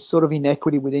if there's sort of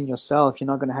inequity within yourself, you're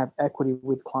not going to have equity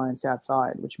with clients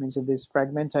outside, which means if there's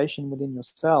fragmentation within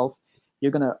yourself,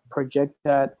 you're going to project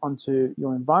that onto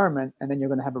your environment, and then you're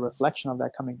going to have a reflection of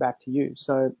that coming back to you.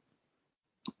 So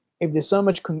if there's so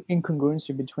much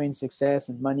incongruency between success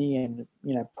and money and,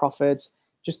 profits,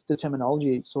 just the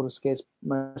terminology sort of scares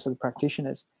most of the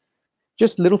practitioners.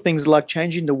 Just little things like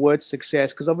changing the word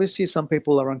success, because obviously some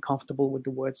people are uncomfortable with the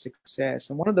word success.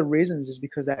 And one of the reasons is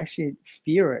because they actually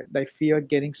fear it. They fear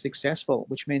getting successful,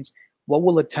 which means, what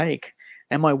will it take?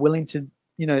 Am I willing to,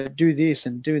 do this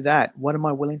and do that? What am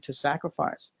I willing to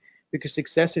sacrifice? Because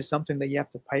success is something that you have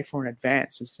to pay for in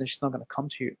advance. It's just not going to come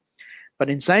to you. But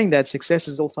in saying that, success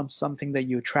is also something that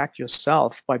you attract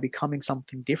yourself by becoming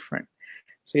something different.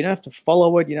 So you don't have to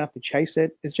follow it. You don't have to chase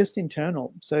it. It's just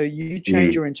internal. So you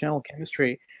change your internal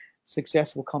chemistry,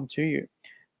 success will come to you.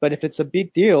 But if it's a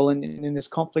big deal and there's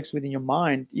conflicts within your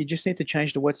mind, you just need to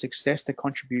change the word success to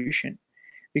contribution.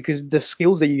 Because the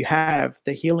skills that you have,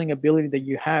 the healing ability that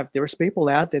you have, there's people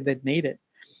out there that need it.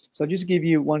 So I'll just give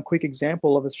you one quick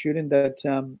example of a student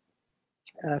that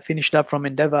finished up from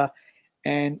Endeavour.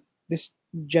 And this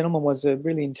gentleman was a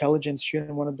really intelligent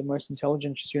student, one of the most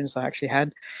intelligent students I actually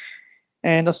had.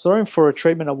 And I saw him for a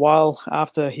treatment a while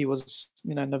after he was,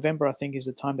 November, I think, is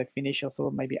the time they finish. I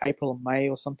thought maybe April or May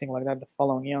or something like that the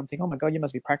following year. I'm thinking, oh my God, you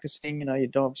must be practicing.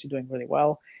 You're obviously doing really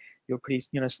well. You're pretty,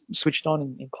 switched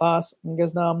on in class. And he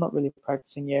goes, no, I'm not really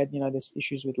practicing yet. There's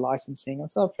issues with licensing. I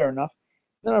said, oh, fair enough.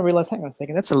 Then I realized, hang on a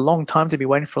second, that's a long time to be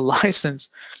waiting for a license.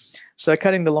 So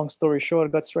cutting the long story short,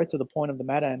 I got straight to the point of the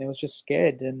matter, and he was just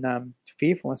scared and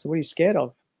fearful. I said, what are you scared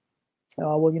of?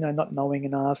 Oh, well, not knowing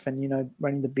enough and,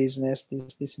 running the business,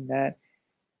 this and that.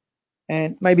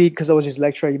 And maybe because I was his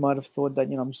lecturer, you might have thought that,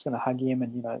 I'm just going to hug him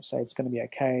and, say it's going to be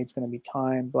okay, it's going to be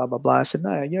time, blah, blah, blah. I said,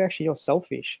 no, you're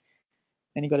selfish.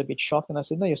 And he got a bit shocked. And I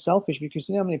said, no, you're selfish because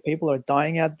you know how many people are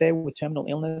dying out there with terminal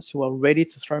illness who are ready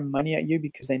to throw money at you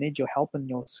because they need your help and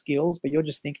your skills, but you're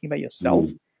just thinking about yourself.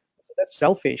 I said, that's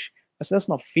selfish. I said, that's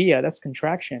not fear, that's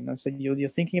contraction. I said, you're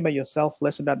thinking about yourself,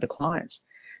 less about the clients.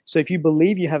 So if you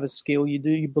believe you have a skill,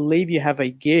 you believe you have a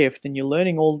gift, and you're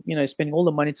learning spending all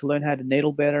the money to learn how to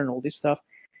needle better and all this stuff,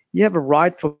 you have a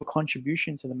right for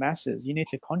contribution to the masses. You need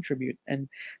to contribute. And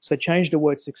so change the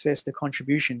word success to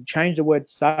contribution. Change the word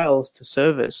sales to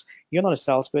service. You're not a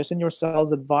salesperson, you're a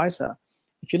sales advisor.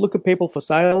 If you look at people for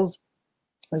sales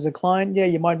as a client, yeah,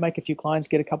 you might make a few clients,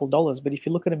 get a couple dollars. But if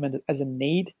you look at them as a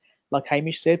need, like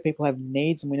Hamish said, people have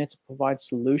needs and we need to provide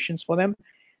solutions for them.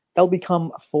 They'll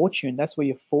become a fortune. That's where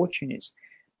your fortune is.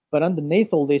 But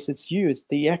underneath all this, it's you. It's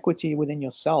the equity within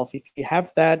yourself. If you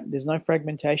have that, there's no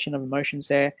fragmentation of emotions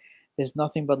there. There's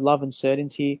nothing but love and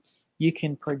certainty. You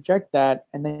can project that,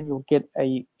 and then you'll get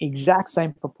a exact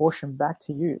same proportion back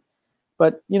to you.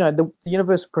 But, the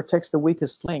universe protects the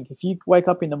weakest link. If you wake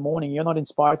up in the morning, you're not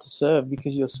inspired to serve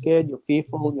because you're scared, you're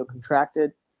fearful, you're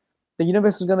contracted, the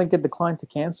universe is going to get the client to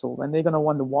cancel, and they're going to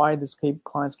wonder why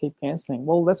clients keep canceling.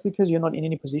 Well, that's because you're not in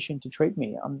any position to treat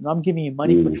me. I'm giving you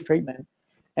money for treatment.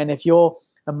 And if you're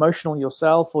emotional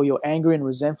yourself or you're angry and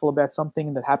resentful about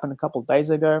something that happened a couple of days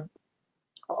ago,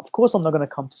 of course I'm not going to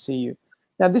come to see you.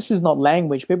 Now, this is not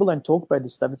language. People don't talk about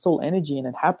this stuff. It's all energy and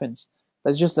it happens.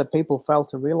 But it's just that people fail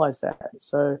to realize that.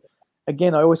 So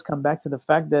again, I always come back to the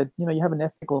fact that, you have an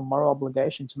ethical and moral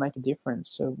obligation to make a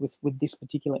difference with this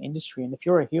particular industry. And if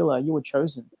you're a healer, you were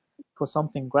chosen for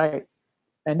something great.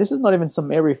 And this is not even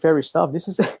some airy-fairy stuff. This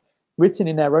is written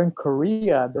in our own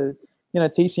career.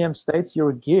 TCM states you're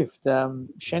a gift.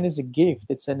 Shen is a gift.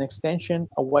 It's an extension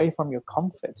away from your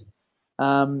comfort.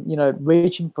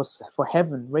 Reaching for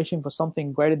heaven, reaching for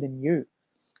something greater than you.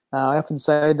 I often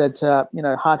say that,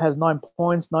 heart has 9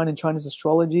 points. 9 in Chinese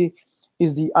astrology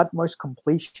is the utmost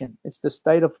completion. It's the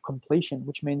state of completion,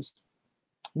 which means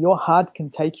your heart can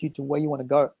take you to where you want to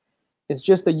go. It's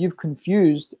just that you've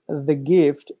confused the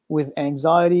gift with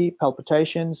anxiety,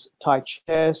 palpitations, tight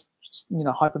chest,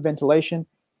 hyperventilation.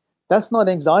 That's not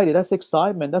anxiety, that's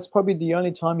excitement. That's probably the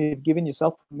only time you've given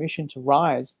yourself permission to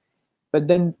rise. But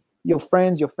then your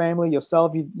friends, your family,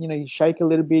 yourself, you shake a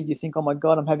little bit, you think, oh my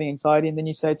God, I'm having anxiety. And then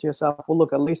you say to yourself, well,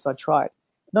 look, at least I tried.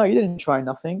 No, you didn't try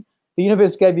nothing. The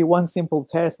universe gave you one simple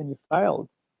test and you failed.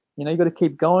 You got to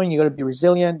keep going. You got to be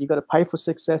resilient. You got to pay for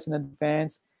success in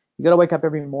advance. You got to wake up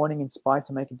every morning inspired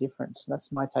to make a difference.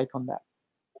 That's my take on that.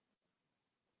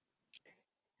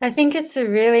 I think it's a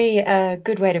really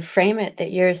good way to frame it,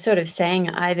 that you're sort of saying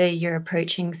either you're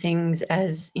approaching things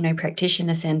as,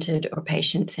 practitioner-centered or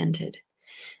patient-centered.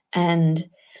 And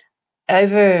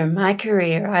over my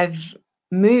career, I've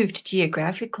moved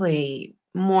geographically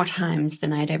more times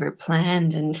than I'd ever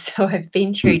planned. And so I've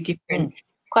been through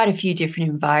quite a few different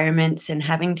environments and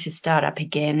having to start up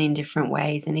again in different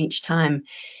ways. And each time,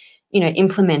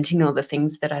 implementing all the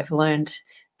things that I've learned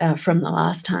from the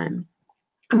last time.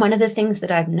 And one of the things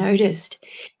that I've noticed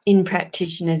in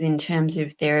practitioners in terms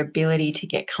of their ability to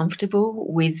get comfortable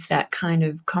with that kind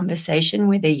of conversation,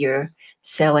 whether you're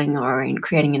selling or in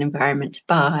creating an environment to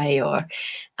buy or,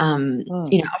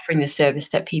 offering the service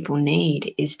that people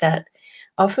need, is that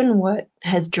often what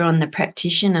has drawn the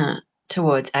practitioner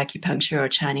towards acupuncture or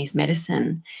Chinese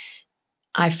medicine,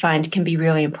 I find can be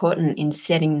really important in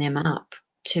setting them up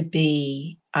to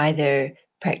be either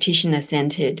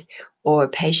practitioner-centered or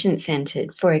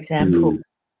patient-centered. For example,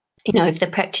 if the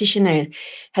practitioner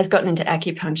has gotten into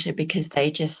acupuncture because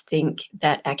they just think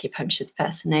that acupuncture is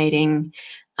fascinating,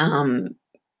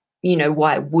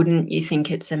 why wouldn't you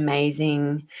think it's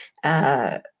amazing?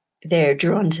 They're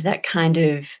drawn to that kind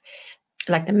of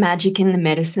like the magic in the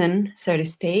medicine, so to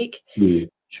speak.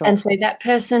 Sure. And so that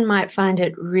person might find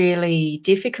it really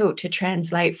difficult to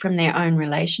translate from their own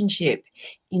relationship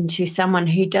into someone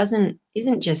who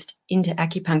isn't just into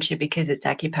acupuncture because it's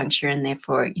acupuncture and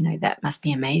therefore, that must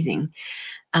be amazing.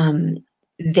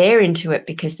 They're into it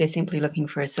because they're simply looking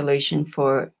for a solution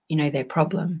for, their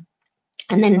problem.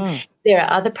 And then there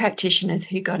are other practitioners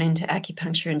who got into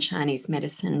acupuncture and Chinese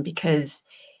medicine because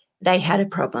they had a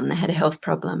problem, they had a health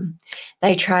problem.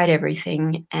 They tried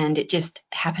everything and it just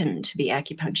happened to be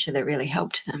acupuncture that really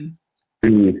helped them.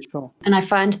 Sure. And I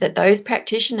find that those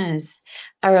practitioners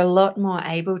are a lot more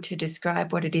able to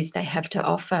describe what it is they have to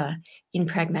offer in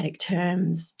pragmatic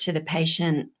terms to the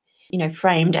patient,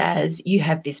 framed as you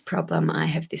have this problem, I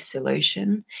have this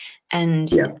solution. And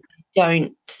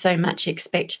don't so much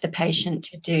expect the patient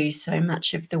to do so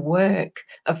much of the work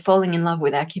of falling in love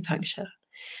with acupuncture,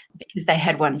 because they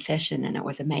had one session and it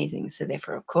was amazing. So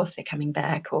therefore, of course, they're coming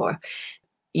back, or,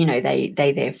 they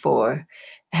therefore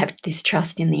have this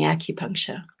trust in the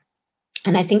acupuncture.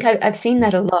 And I think I've seen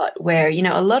that a lot where,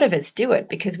 a lot of us do it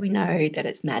because we know that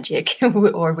it's magic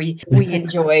or we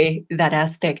enjoy that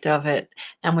aspect of it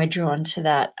and we're drawn to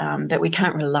that, but we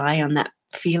can't rely on that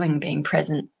feeling being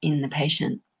present in the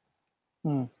patient.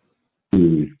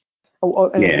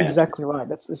 Exactly right.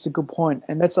 That's a good point.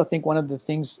 And that's, I think, one of the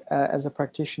things as a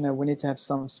practitioner we need to have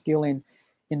some skill in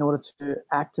order to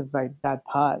activate that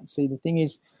part. See, the thing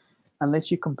is,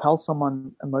 unless you compel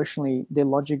someone emotionally, their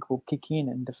logic will kick in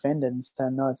and defend it and say,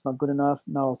 no, it's not good enough.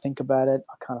 No, I'll think about it.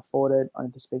 I can't afford it. I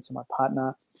need to speak to my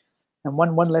partner. And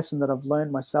one lesson that I've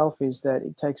learned myself is that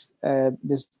it takes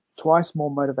there's twice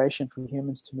more motivation for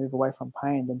humans to move away from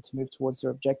pain than to move towards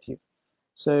their objective.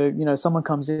 So, someone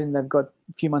comes in, they've got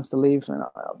a few months to live, and,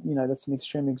 that's an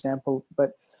extreme example.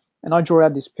 And I draw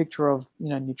out this picture of,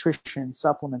 nutrition,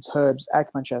 supplements, herbs,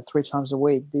 acupuncture 3 times a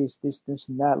week, this,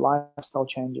 and that, lifestyle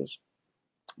changes,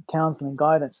 counseling,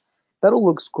 guidance. That all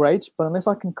looks great, but unless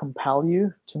I can compel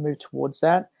you to move towards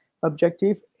that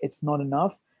objective, it's not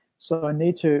enough. So I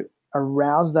need to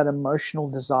arouse that emotional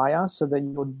desire so that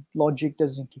your logic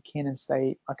doesn't kick in and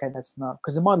say, okay, that's enough.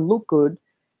 Because it might look good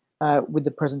with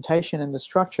the presentation and the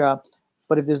structure,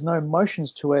 but if there's no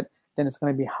emotions to it, then it's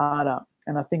going to be harder.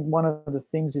 And I think one of the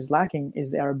things is lacking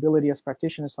is our ability as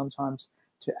practitioners sometimes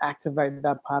to activate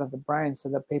that part of the brain so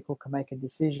that people can make a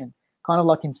decision, kind of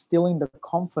like instilling the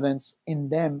confidence in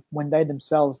them when they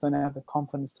themselves don't have the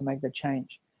confidence to make the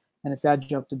change. And it's our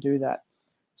job to do that.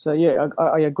 So yeah,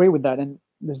 I agree with that. And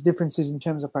there's differences in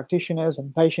terms of practitioners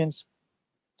and patients.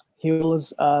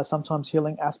 Healers sometimes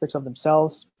healing aspects of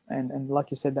themselves, and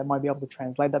like you said, that might be able to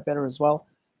translate that better as well.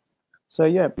 So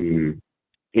yeah,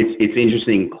 it's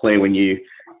interesting, Claire, when you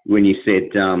said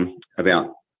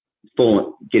about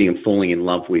falling in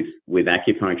love with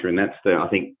acupuncture, and that's I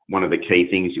think one of the key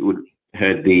things. You would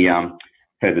heard the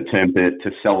term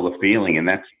to sell the feeling, and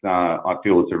that's I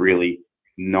feel it's a really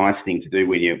nice thing to do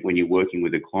when you're working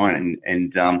with a client.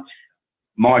 And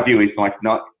my view is like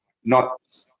not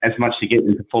as much to get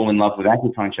them to fall in love with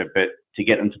acupuncture, but to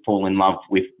get them to fall in love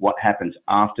with what happens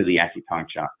after the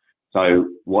acupuncture. So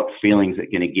what feelings are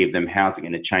it going to give them? How's it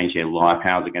going to change their life?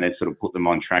 How's it going to sort of put them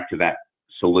on track to that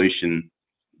solution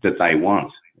that they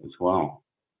want as well.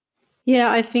 Yeah,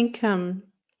 I think and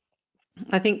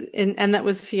that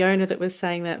was Fiona that was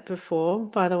saying that before,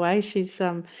 by the way. She's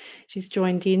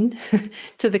joined in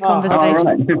to the conversation. All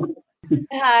right.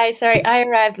 Hi, sorry, I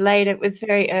arrived late. It was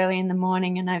very early in the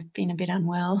morning and I've been a bit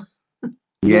unwell.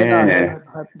 No,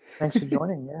 thanks for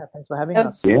joining. Yeah, thanks for having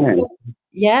us.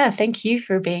 Yeah, thank you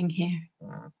for being here.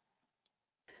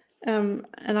 And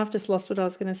I've just lost what I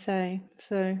was going to say,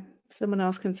 so someone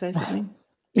else can say something.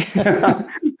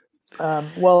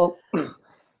 Well,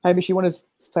 maybe you want to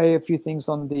say a few things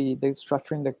on the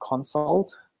structuring the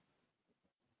consult.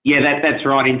 Yeah, that's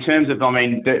right. In terms of, I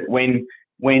mean,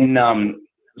 when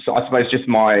so I suppose just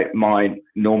my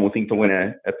normal thing for when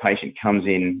a patient comes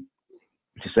in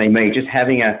to see me, just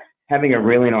having a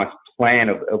really nice plan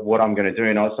of what I'm going to do.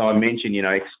 And also I mentioned,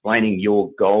 explaining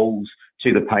your goals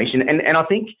to the patient. And I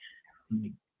think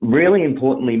really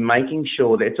importantly, making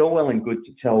sure that it's all well and good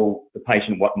to tell the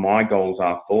patient what my goals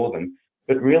are for them,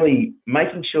 but really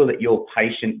making sure that your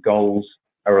patient goals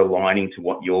are aligning to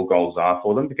what your goals are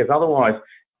for them, because otherwise,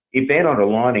 if they're not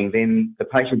aligning, then the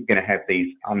patient's going to have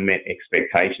these unmet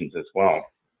expectations as well.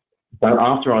 So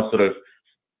after I sort of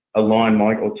align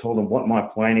or tell them what my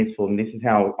plan is for them, this is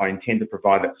how I intend to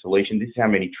provide that solution, this is how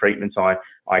many treatments I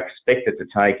expect it to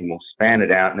take, and we'll span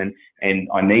it out, and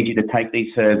I need you to take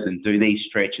these herbs and do these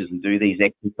stretches and do these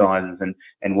exercises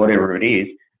and whatever it is,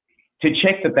 to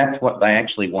check that that's what they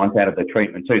actually want out of the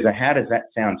treatment too. So how does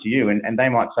that sound to you? And they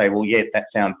might say, well, yeah, that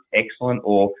sounds excellent,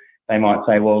 or they might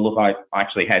say, well, look, I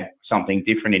actually had something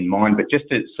different in mind, but just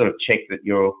to sort of check that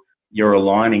you're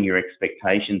aligning your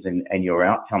expectations and your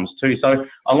outcomes too. So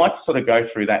I like to sort of go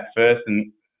through that first,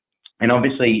 and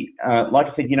obviously, like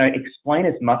I said, explain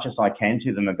as much as I can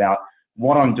to them about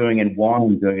what I'm doing and why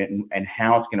I'm doing it, and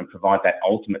how it's going to provide that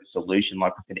ultimate solution.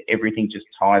 Like I said, everything just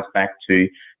ties back to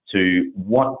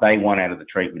what they want out of the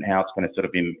treatment, how it's going to sort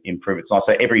of improve its life.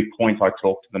 So every point I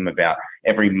talk to them about,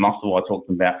 every muscle I talk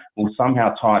to them about, will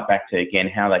somehow tie it back to, again,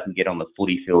 how they can get on the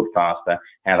footy field faster,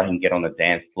 how they can get on the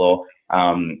dance floor,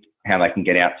 how they can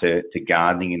get out to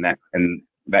gardening and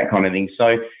that kind of thing.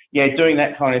 So yeah, doing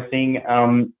that kind of thing.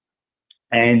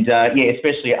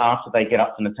 Especially after they get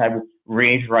up from the table,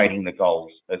 reiterating the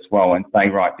goals as well, and say,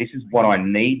 right, this is what I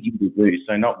need you to do.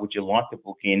 So not would you like to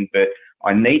book in, but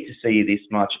I need to see you this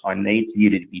much. I need you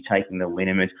to be taking the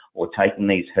liniment or taking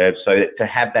these herbs. So to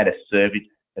have that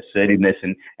assertiveness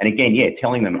and again, yeah,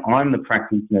 telling them I'm the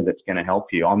practitioner that's going to help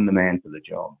you. I'm the man for the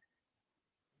job.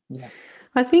 Yeah.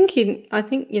 I think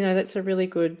that's a really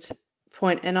good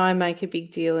point, and I make a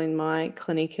big deal in my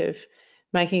clinic of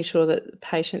making sure that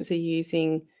patients are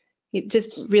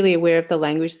just really aware of the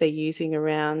language they're using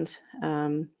around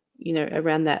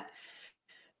around that,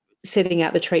 setting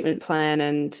out the treatment plan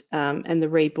and the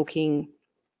rebooking,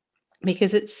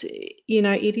 because it's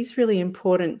it is really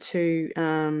important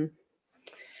to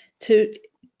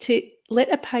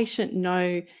let a patient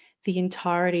know the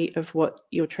entirety of what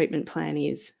your treatment plan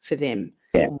is for them.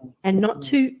 Yeah. And not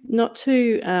to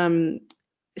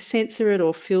censor it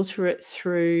or filter it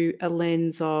through a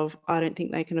lens of I don't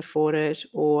think they can afford it,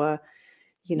 or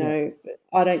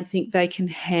I don't think they can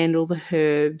handle the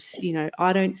herbs,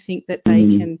 I don't think that they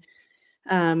can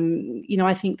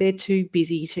I think they're too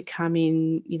busy to come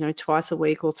in twice a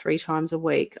week or 3 times a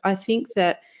week. I think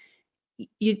that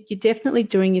you're definitely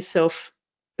doing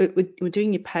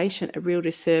doing your patient a real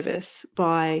disservice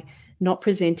by not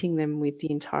presenting them with the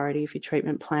entirety of your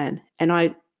treatment plan. And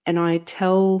I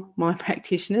tell my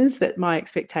practitioners that my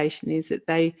expectation is that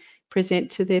they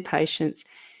present to their patients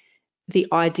the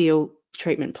ideal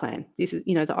treatment plan. This is,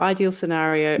 the ideal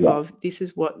scenario of this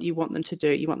is what you want them to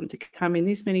do. You want them to come in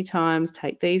this many times,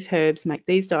 take these herbs, make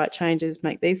these diet changes,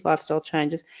 make these lifestyle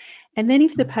changes. And then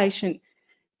if the patient,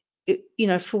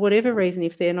 for whatever reason,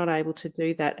 if they're not able to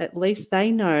do that, at least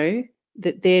they know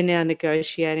that they're now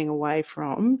negotiating away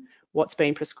from what's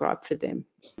been prescribed for them.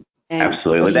 And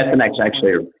absolutely. That's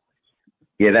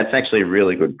actually a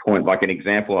really good point. Like an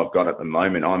example I've got at the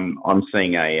moment, I'm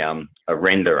seeing a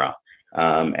renderer.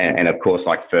 And of course,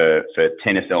 like for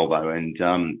tennis elbow, and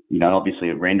obviously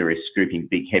a renderer is scooping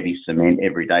big heavy cement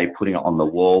every day, putting it on the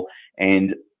wall.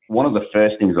 And one of the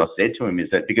first things I said to him is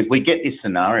that, because we get this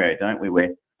scenario, don't we, where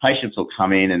patients will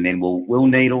come in and then we'll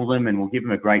needle them and we'll give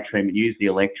them a great treatment, use the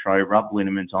electro, rub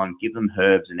liniment on, give them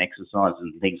herbs and exercises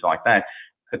and things like that.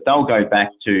 But they'll go back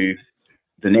to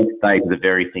the next day to the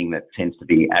very thing that tends to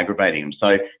be aggravating them.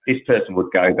 So this person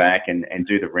would go back and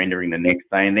do the rendering the next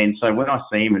day. And then, so when I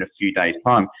see him in a few days'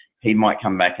 time, he might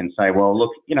come back and say, well,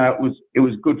 look, it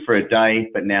was good for a day,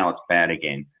 but now it's bad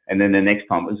again. And then the next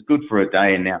time it was good for a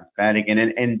day and now it's bad again.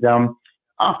 And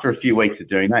after a few weeks of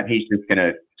doing that, he's just going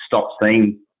to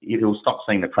he'll stop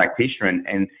seeing the practitioner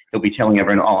and he'll be telling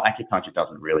everyone, oh, acupuncture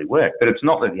doesn't really work. But it's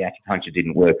not that the acupuncture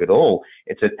didn't work at all.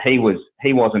 It's that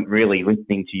he wasn't really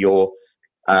listening to your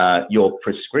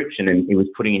prescription, and he was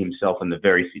putting himself in the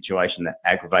very situation that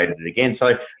aggravated it again. So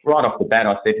right off the bat,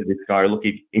 I said to this guy, look,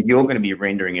 if you're going to be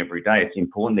rendering every day, it's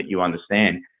important that you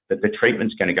understand that the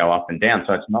treatment's going to go up and down.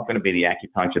 So it's not going to be the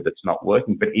acupuncture that's not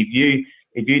working. But if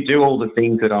you do all the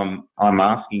things that I'm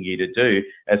asking you to do,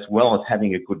 as well as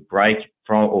having a good break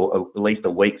or at least a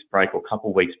week's break or a couple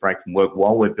of weeks break from work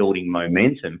while we're building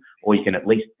momentum, or you can at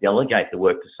least delegate the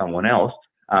work to someone else,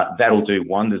 that'll do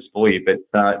wonders for you.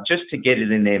 But just to get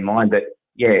it in their mind that,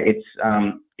 yeah, it's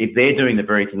if they're doing the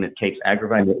very thing that keeps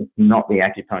aggravating it, it's not the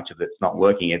acupuncture that's not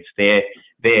working. It's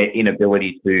their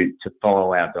inability to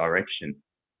follow our direction.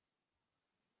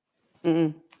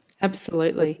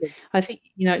 Absolutely. I think,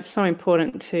 it's so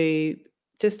important to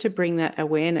bring that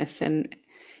awareness and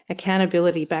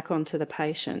accountability back onto the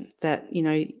patient, that,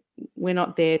 we're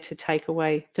not there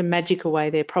to magic away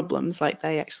their problems. Like,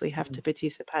 they actually have to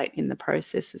participate in the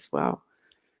process as well.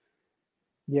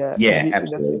 Yeah,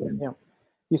 absolutely.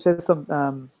 You said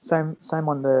some same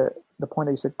on the point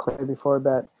that you said, Claire, before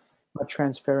about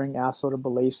transferring our sort of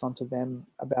beliefs onto them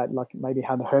about, like, maybe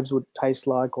how the herbs would taste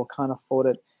like or can't afford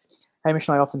it. Hamish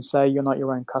and I often say you're not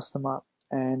your own customer.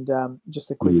 And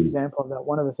just a quick example of that,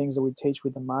 one of the things that we teach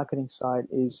with the marketing side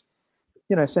is,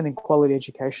 sending quality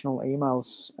educational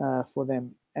emails for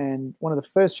them. And one of the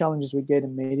first challenges we get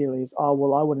immediately is, oh,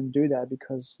 well, I wouldn't do that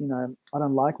because, I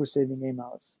don't like receiving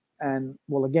emails. And,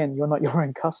 well, again, you're not your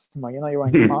own customer. You're not your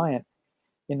own client,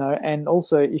 and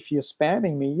also if you're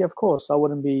spamming me, yeah, of course, I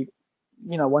wouldn't be,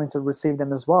 wanting to receive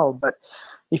them as well. But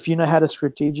if you know how to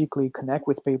strategically connect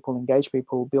with people, engage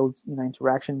people, build,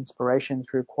 interaction, inspiration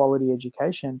through quality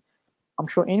education, I'm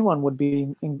sure anyone would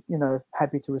be,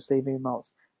 happy to receive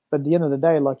emails. But at the end of the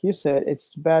day, like you said,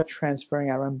 it's about transferring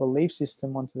our own belief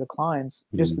system onto the clients.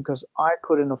 Just because I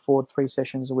couldn't afford 3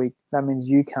 sessions a week, that means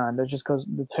you can't. That's just because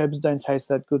the herbs don't taste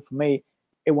that good for me,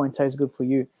 it won't taste good for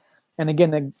you. And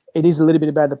again, it is a little bit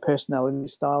about the personality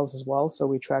styles as well. So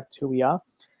we track who we are.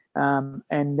 And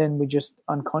then we just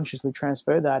unconsciously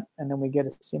transfer that, and then we get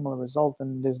a similar result,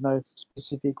 and there's no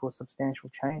specific or substantial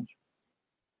change.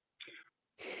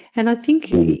 And I think,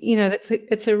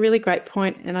 it's a really great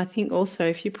point. And I think also,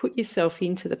 if you put yourself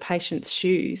into the patient's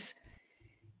shoes,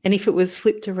 and if it was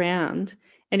flipped around,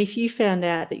 and if you found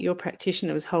out that your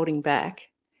practitioner was holding back,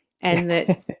 and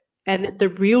that the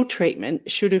real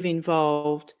treatment should have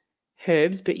involved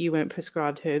herbs, but you weren't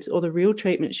prescribed herbs, or the real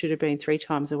treatment should have been 3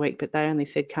 times a week, but they only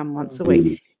said come once a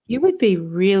week, you would be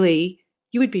really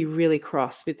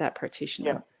cross with that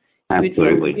practitioner. Yeah, you would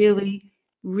feel really,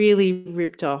 really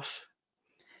ripped off,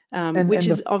 which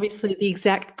is obviously the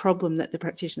exact problem that the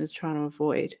practitioner is trying to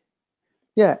avoid.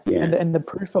 Yeah. And the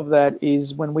proof of that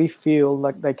is when we feel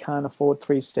like they can't afford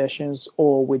 3 sessions,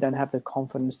 or we don't have the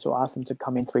confidence to ask them to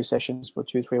come in 3 sessions for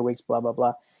 2-3 weeks, blah, blah,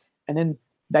 blah. And then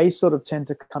they sort of tend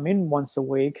to come in once a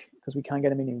week because we can't get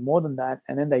them any more than that.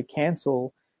 And then they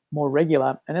cancel more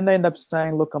regular. And then they end up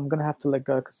saying, look, I'm going to have to let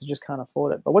go because I just can't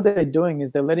afford it. But what they're doing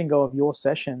is they're letting go of your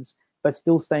sessions, but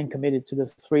still staying committed to the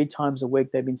 3 times a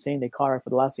week they've been seeing their chiro for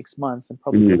the last 6 months and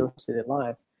probably for the rest of their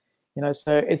life.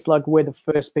 So it's like we're the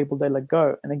first people they let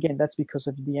go. And again, that's because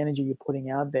of the energy you're putting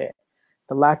out there,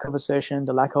 the lack of assertion,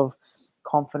 the lack of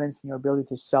confidence in your ability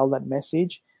to sell that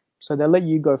message. So they let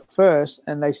you go first,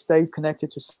 and they stay connected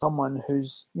to someone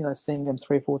who's, seeing them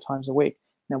 3-4 times a week.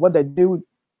 Now, what they do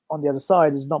on the other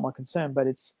side is not my concern, but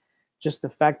it's just the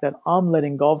fact that I'm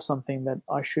letting go of something that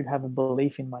I should have a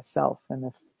belief in myself.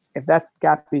 And if that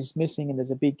gap is missing and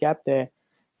there's a big gap there,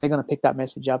 they're going to pick that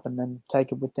message up and then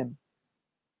take it with them.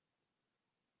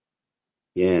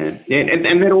 Yeah,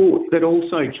 and that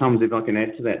also comes, if I can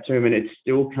add to that too, it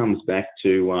still comes back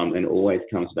to and always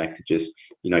comes back to just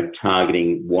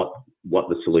targeting what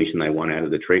the solution they want out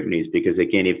of the treatment is. Because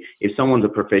again, if someone's a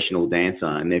professional dancer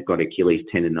and they've got Achilles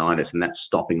tendonitis and that's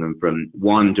stopping them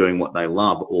from doing what they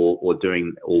love or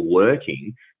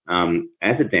working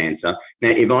as a dancer,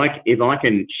 now if I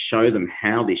can show them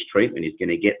how this treatment is going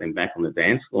to get them back on the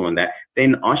dance floor and that,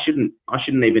 then I shouldn't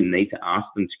even need to ask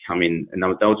them to come in, and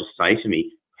they'll just say to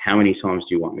me, how many times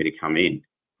do you want me to come in?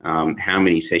 How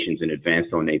many sessions in advance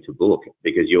do I need to book?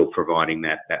 Because you're providing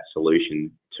that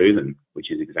solution to them, which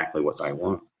is exactly what they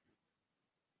want.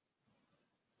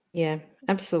 Yeah,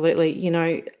 absolutely.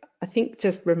 I think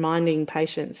just reminding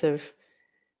patients of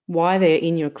why they're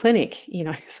in your clinic.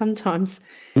 Sometimes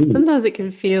it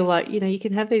can feel like, you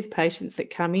can have these patients that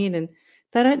come in and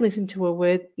they don't listen to a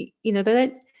word, they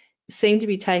don't seem to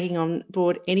be taking on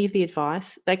board any of the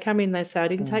advice. They come in, they say, I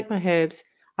didn't take my herbs,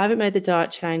 I haven't made the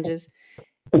diet changes,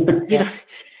 you know.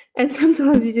 And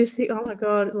sometimes you just think, oh my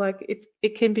God, like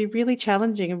it can be really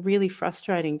challenging and really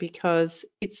frustrating, because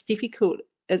it's difficult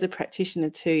as a practitioner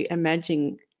to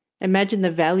imagine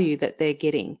the value that they're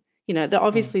getting. You know, they're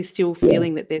obviously still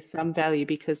feeling that there's some value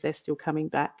because they're still coming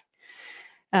back.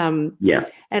 And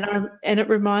it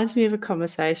reminds me of a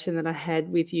conversation that I had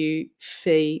with you,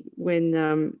 Fee,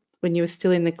 when you were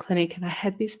still in the clinic, and I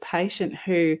had this patient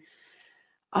who,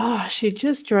 she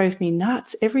just drove me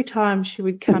nuts. Every time she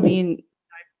would come in,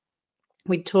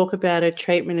 we'd talk about her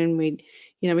treatment, and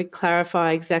we'd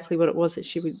clarify exactly what it was that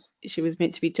she was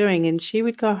meant to be doing. And she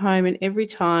would go home, and every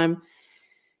time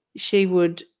she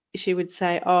would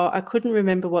say, I couldn't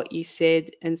remember what you said,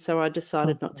 and so I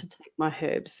decided not to take my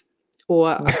herbs. Or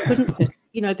I couldn't,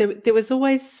 there was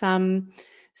always some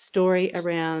story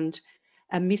around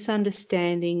a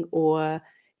misunderstanding, or,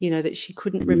 that she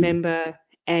couldn't remember,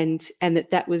 and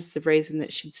that was the reason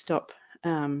that she'd stop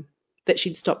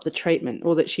the treatment,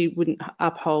 or that she wouldn't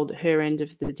uphold her end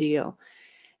of the deal.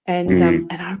 And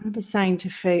I remember saying to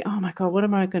Fee, oh my God, what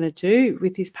am I going to do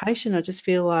with this patient? I just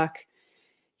feel like,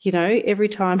 every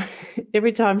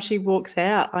time she walks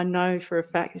out, I know for a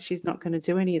fact that she's not going to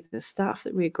do any of the stuff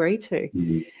that we agree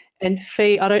to. And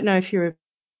Fee, I don't know if you're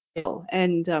available,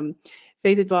 and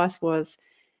Fee's advice was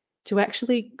to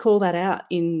actually call that out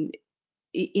in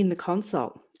the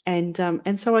consult. And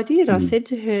so I did. I said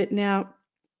to her, now,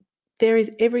 there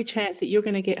is every chance that you're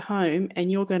going to get home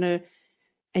and you're going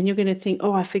to think,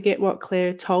 oh, I forget what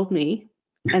Claire told me,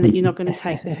 and that you're not going to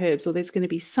take the herbs, or there's going to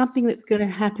be something that's going to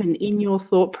happen in your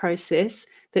thought process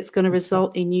that's going to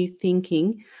result in you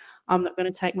thinking, I'm not going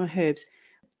to take my herbs.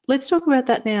 Let's talk about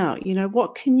that now.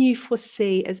 What can you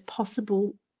foresee as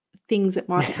possible things that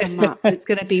might come up that's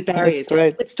going to be barriers? That's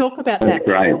great. Let's talk about that.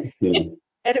 Great. Yeah.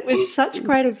 And it was such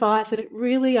great advice, and it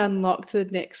really unlocked the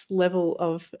next level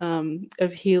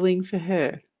of healing for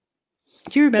her.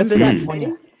 Do you remember that,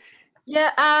 Fee?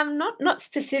 Yeah, not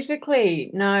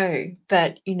specifically, no,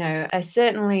 but I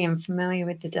certainly am familiar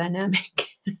with the dynamic.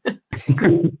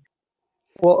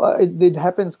 Well, it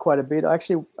happens quite a bit. I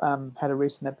actually had a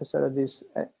recent episode of this,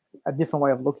 a different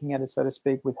way of looking at it, so to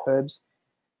speak, with herbs.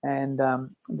 And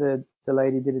the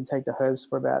lady didn't take the herbs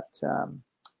for about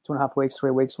 2.5 weeks,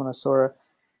 3 weeks when I saw her.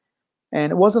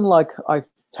 And it wasn't like I've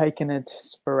taken it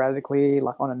sporadically,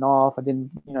 like on and off. I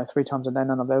didn't, 3 times a day,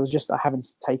 none of that. It was just I haven't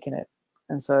taken it.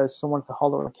 And so someone to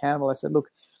hold her accountable, I said, look,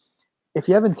 if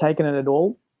you haven't taken it at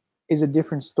all, is a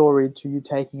different story to you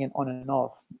taking it on and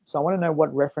off. So I want to know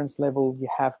what reference level you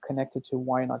have connected to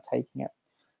why you're not taking it.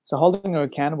 So holding her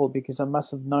accountable, because I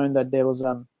must have known that there was,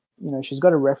 she's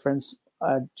got a reference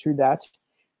to that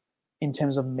in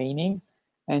terms of meaning.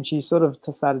 And she sort of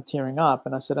started tearing up.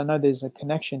 And I said, I know there's a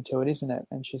connection to it, isn't it?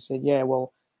 And she said, yeah,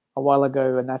 well, a while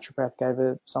ago, a naturopath gave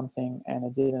her something and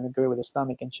it didn't agree with her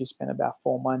stomach. And she spent about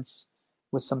 4 months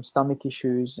with some stomach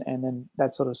issues. And then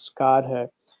that sort of scarred her.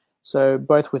 So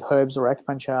both with herbs or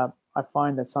acupuncture, I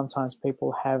find that sometimes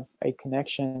people have a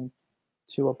connection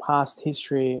to a past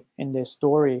history in their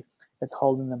story that's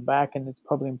holding them back. And it's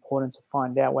probably important to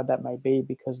find out what that may be,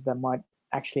 because they might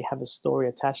actually have a story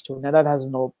attached to it. Now, that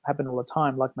hasn't all happened all the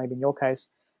time, like maybe in your case,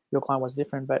 your client was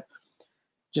different, but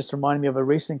just reminded me of a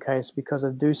recent case, because I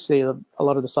do see a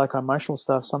lot of the psycho-emotional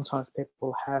stuff. Sometimes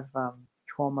people have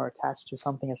trauma attached to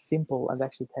something as simple as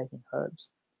actually taking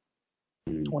herbs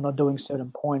or not doing certain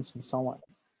points and so on.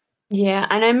 Yeah,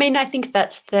 and I think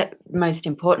that's the most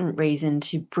important reason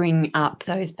to bring up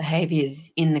those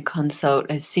behaviors in the consult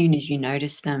as soon as you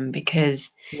notice them,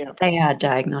 because they are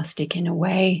diagnostic in a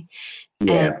way.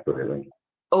 Yeah, and absolutely.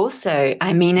 Also,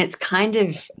 it's kind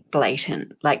of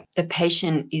blatant. Like, the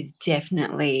patient is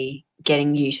definitely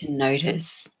getting you to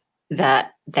notice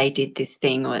that they did this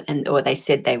thing, or they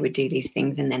said they would do these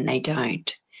things and then they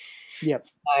don't. Yep.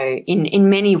 So in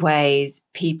many ways,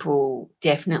 people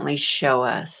definitely show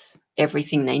us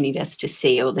everything they need us to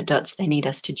see, or the dots they need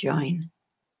us to join.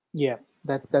 Yeah,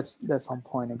 that's on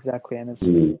point, exactly. And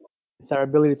it's our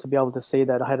ability to be able to see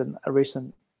that. I had a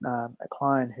recent a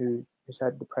client who's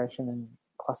had depression and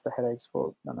cluster headaches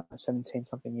for 17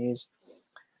 something years.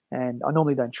 And I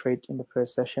normally don't treat in the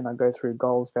first session. I go through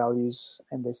goals, values,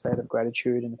 and their state of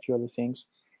gratitude and a few other things.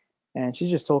 And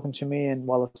she's just talking to me, and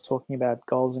while I was talking about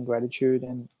goals and gratitude,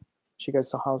 and she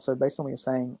goes, so based on what you're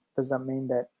saying, does that mean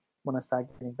that when I start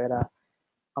getting better,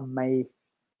 I may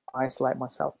isolate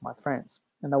myself from my friends?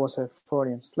 And that was her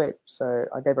Freudian slip. So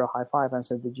I gave her a high five and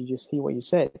said, did you just hear what you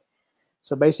said?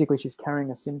 So basically, she's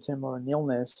carrying a symptom or an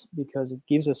illness because it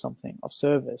gives her something of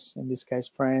service, in this case,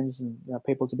 friends and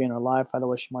people to be in her life.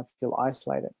 Otherwise, she might feel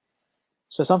isolated.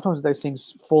 So sometimes those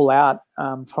things fall out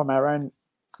from our own,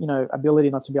 ability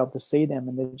not to be able to see them,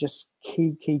 and they're just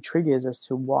key triggers as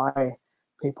to why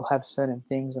people have certain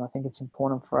things. And I think it's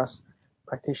important for us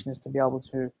practitioners to be able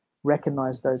to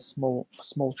recognize those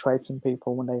small traits in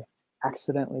people when they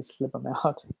accidentally slip them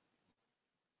out.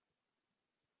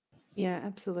 Yeah,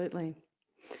 absolutely.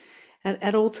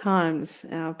 At all times,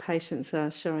 our patients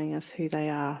are showing us who they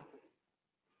are.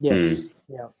 Yes.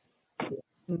 Yeah.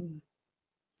 Mm.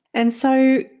 And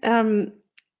so,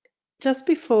 just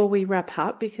before we wrap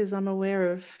up, because I'm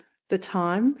aware of the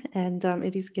time and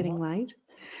it is getting late,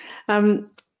 so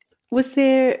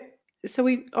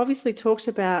we obviously talked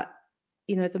about,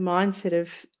 the mindset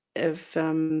of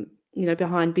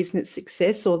behind business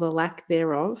success or the lack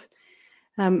thereof,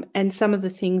 and some of the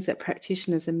things that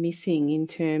practitioners are missing in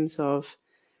terms of,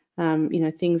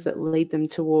 things that lead them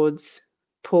towards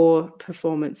poor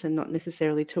performance and not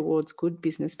necessarily towards good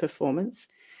business performance.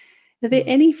 Are there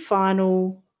any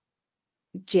final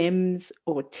gems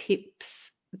or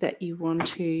tips that you want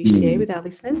to share with our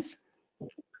listeners?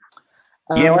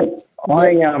 I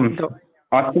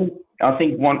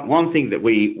think one thing that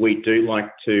we do like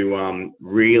to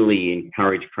really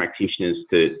encourage practitioners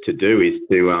to do is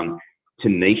to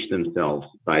niche themselves,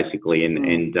 basically,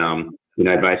 and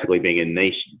basically being a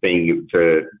niche, being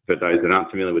for those that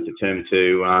aren't familiar with the term,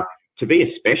 to be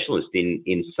a specialist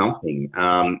in something.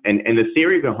 And the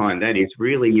theory behind that is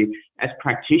really, as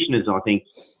practitioners, I think,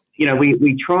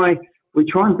 we try and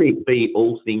be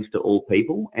all things to all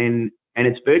people, and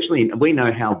it's virtually, we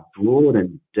know how broad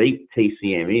and deep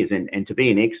TCM is, and to be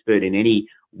an expert in any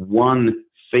one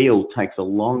field takes a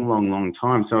long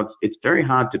time. So it's very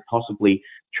hard to possibly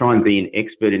try and be an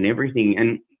expert in everything.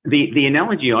 And the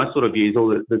analogy I sort of use,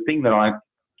 or the thing that I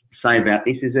say about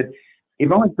this, is that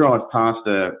if I drive past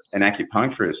an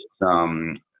acupuncturist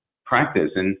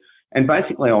practice, and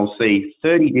basically I'll see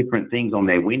 30 different things on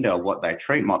their window of what they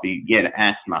treat. Might be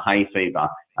asthma, hay fever,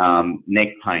 neck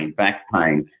pain, back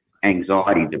pain,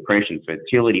 anxiety, depression,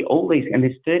 fertility, all these, and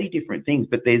there's 30 different things,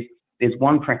 but there's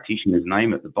one practitioner's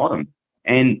name at the bottom.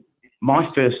 And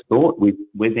my first thought with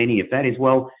any of that is,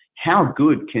 well, how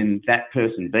good can that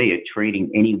person be at treating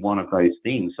any one of those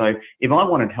things? So if I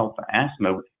wanted help for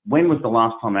asthma, when was the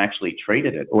last time I actually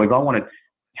treated it? Or if I wanted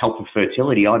help for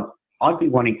fertility, I'd be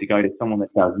wanting to go to someone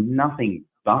that does nothing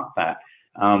but that.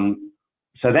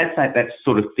 So that's that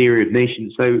sort of theory of niche.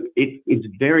 And so it's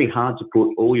very hard to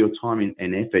put all your time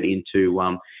and effort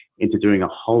into doing a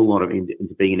whole lot of,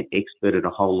 into being an expert at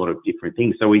a whole lot of different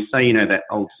things. So we say, that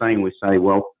old saying, we say,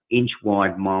 well, inch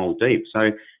wide, mile deep.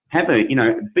 So have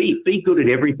be good at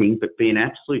everything, but be an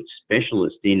absolute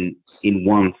specialist in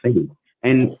one thing.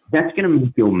 And that's going to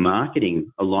make your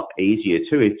marketing a lot easier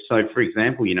too. So, for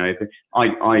example, if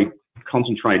I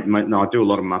concentrate, I do a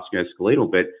lot of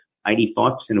musculoskeletal, but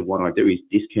 85% of what I do is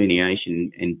disc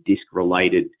herniation and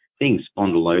disc-related things,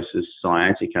 spondylosis,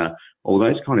 sciatica, all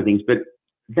those kind of things. But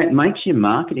that makes your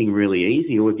marketing really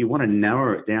easy. Or if you want to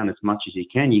narrow it down as much as you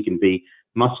can be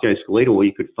musculoskeletal, or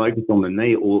you could focus on the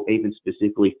knee, or even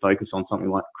specifically focus on something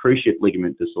like cruciate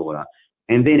ligament disorder.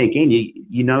 And then again,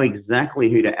 you know exactly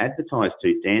who to advertise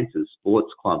to: dancers,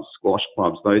 sports clubs, squash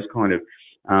clubs, those kind of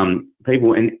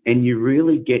people. And you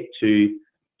really get to,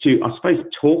 I suppose,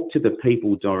 talk to the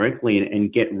people directly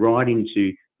and get right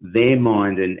into their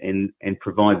mind and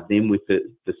provide them with the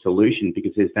solution.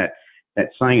 Because there's that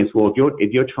saying as well,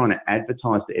 if you're trying to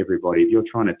advertise to everybody, if you're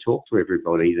trying to talk to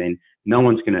everybody, then no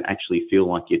one's going to actually feel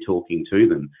like you're talking to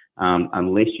them,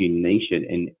 unless you niche it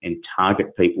and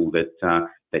target people that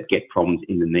get problems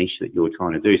in the niche that you're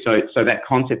trying to do. So that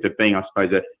concept of being, I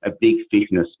suppose, a big fish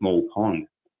in a small pond.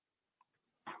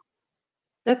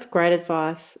 That's great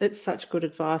advice. It's such good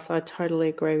advice. I totally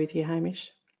agree with you,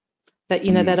 Hamish. That,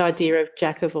 that idea of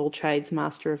jack of all trades,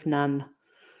 master of none.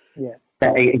 Yeah.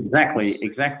 Exactly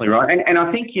right. And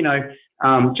I think,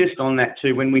 just on that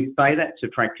too, when we say that to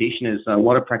practitioners, a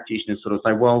lot of practitioners sort of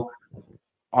say, well,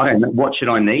 I don't know, what should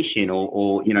I niche in,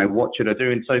 or what should I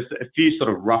do? And so a few sort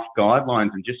of rough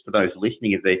guidelines, and just for those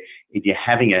listening, if you're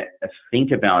having a think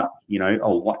about,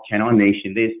 what can I niche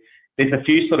in? There's a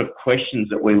few sort of questions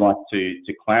that we like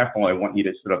to clarify. I want you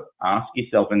to sort of ask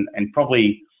yourself, and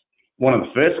probably one of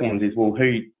the first ones is, well,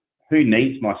 who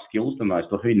needs my skills the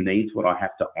most, or who needs what I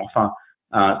have to offer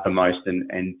the most,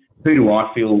 and who do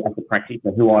I feel as a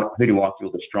practitioner, who do I feel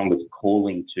the strongest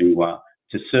calling to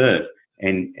serve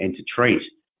and to treat,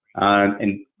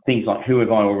 and things like, who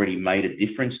have I already made a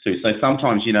difference to? So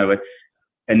sometimes,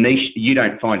 a niche, you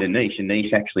don't find a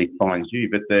niche actually finds you.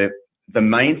 But the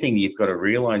main thing you've got to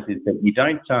realise is that you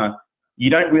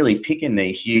don't really pick a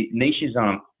niche. Niches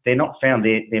they're not found,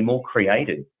 they're more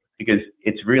created, because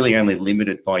it's really only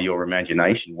limited by your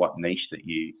imagination what niche that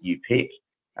you pick.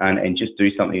 And just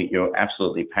do something that you're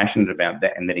absolutely passionate about,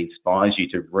 that and that inspires you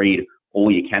to read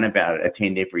all you can about it,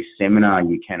 attend every seminar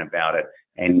you can about it,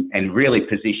 and really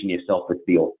position yourself as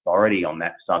the authority on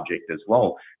that subject as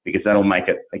well, because that'll make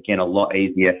it, again, a lot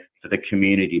easier for the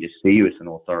community to see you as an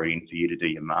authority and for you to do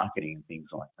your marketing and things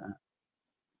like that.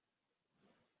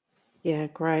 Yeah,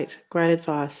 great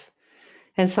advice.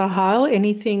 And Sahil,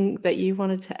 anything that you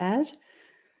wanted to add?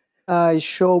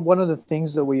 Sure. One of the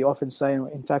things that we often say,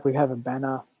 in fact, we have a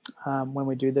banner when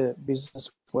we do the business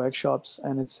workshops,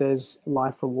 and it says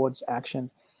life rewards action.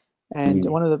 And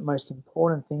one of the most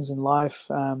important things in life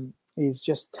is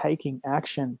just taking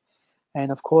action.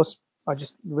 And of course, I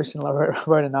just recently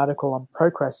wrote an article on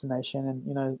procrastination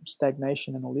and,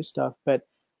 stagnation and all this stuff. But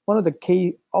one of the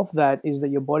key of that is that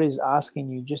your body is asking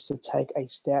you just to take a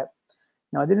step.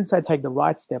 Now, I didn't say take the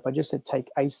right step. I just said take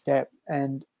a step.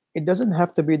 And it doesn't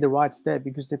have to be the right step,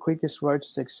 because the quickest road to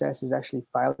success is actually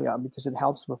failure, because it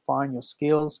helps refine your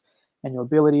skills and your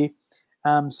ability.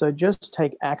 So just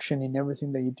take action in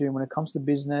everything that you do. When it comes to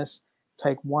business,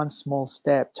 take one small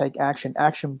step, take action.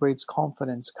 Action breeds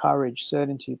confidence, courage,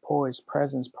 certainty, poise,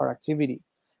 presence, productivity.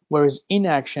 Whereas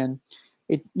inaction,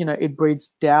 it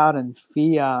breeds doubt and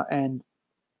fear and,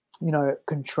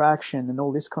 contraction and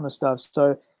all this kind of stuff.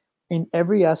 So in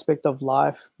every aspect of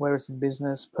life, whether it's in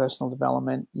business, personal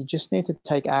development, you just need to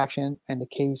take action, and the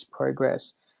key is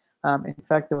progress. In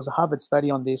fact, there was a Harvard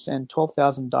study on this, and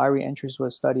 12,000 diary entries were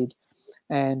studied.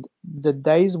 And the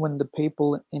days when the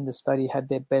people in the study had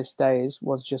their best days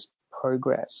was just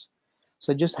progress.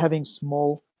 So just having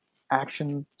small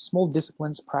action, small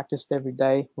disciplines practiced every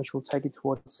day, which will take you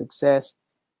towards success.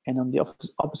 And on the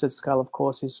opposite scale, of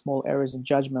course, is small errors in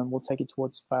judgment will take you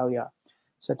towards failure.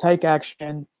 So take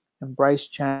action, embrace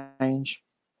change.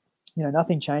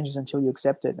 Nothing changes until you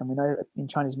accept it. And we know in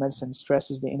Chinese medicine,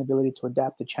 stress is the inability to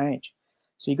adapt to change.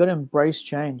 So you got to embrace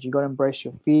change. You got to embrace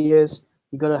your fears.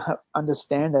 You got to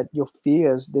understand that your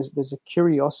fears, there's a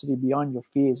curiosity beyond your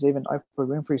fears. Even Oprah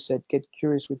Winfrey said, get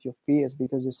curious with your fears,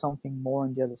 because there's something more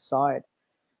on the other side.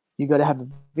 You got to have a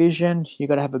vision. You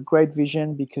got to have a great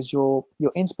vision, because your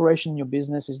inspiration in your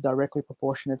business is directly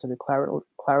proportionate to the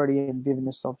clarity and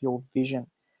vividness of your vision.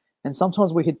 And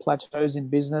sometimes we hit plateaus in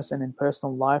business and in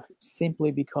personal life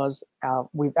simply because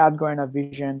we've outgrown our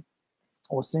vision,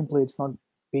 or simply it's not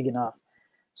big enough.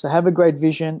 So have a great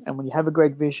vision, and when you have a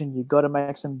great vision, you've got to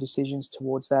make some decisions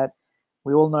towards that.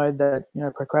 We all know that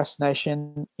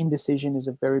procrastination, indecision is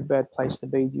a very bad place to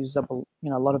be. It uses up a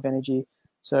lot of energy.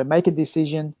 So make a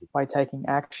decision by taking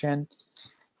action.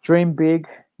 Dream big.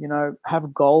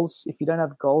 Have goals. If you don't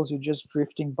have goals, you're just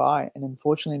drifting by. And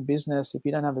unfortunately, in business, if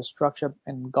you don't have a structure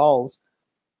and goals,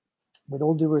 with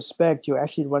all due respect, you're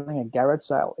actually running a garage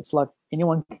sale. It's like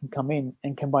anyone can come in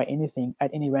and can buy anything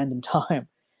at any random time.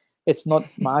 It's not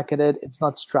marketed, it's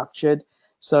not structured.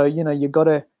 So, you've got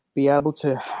to be able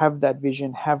to have that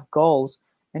vision, have goals.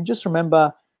 And just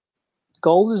remember,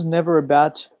 goals is never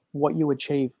about what you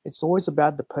achieve. It's always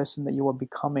about the person that you are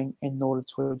becoming in order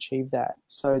to achieve that.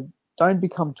 So don't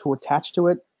become too attached to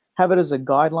it. Have it as a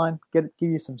guideline, give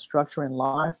you some structure in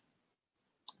life.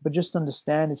 But just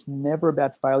understand, it's never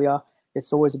about failure.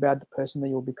 It's always about the person that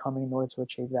you're becoming in order to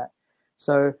achieve that.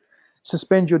 So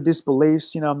suspend your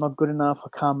disbeliefs. I'm not good enough.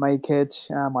 I can't make it.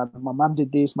 My mum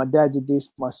did this. My dad did this.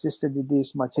 My sister did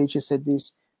this. My teacher said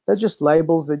this. They're just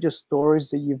labels. They're just stories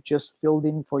that you've just filled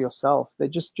in for yourself. They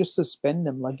just suspend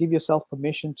them. Like, give yourself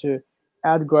permission to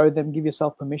outgrow them. Give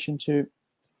yourself permission to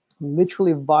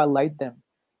literally violate them.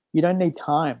 You don't need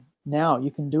time now.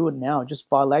 You can do it now. Just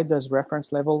violate those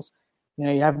reference levels.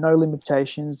 You have no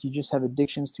limitations. You just have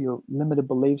addictions to your limited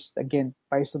beliefs, again,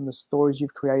 based on the stories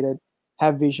you've created.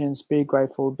 Have visions, be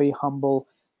grateful, be humble,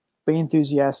 be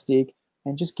enthusiastic,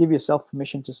 and just give yourself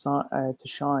permission to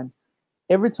shine.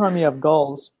 Every time you have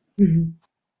goals, Mhm.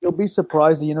 you'll be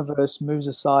surprised the universe moves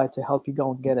aside to help you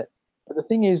go and get it. But the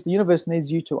thing is, the universe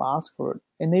needs you to ask for it.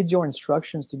 It needs your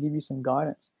instructions to give you some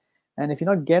guidance. And if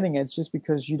you're not getting it, it's just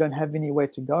because you don't have anywhere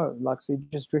to go. Like, so you're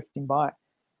just drifting by.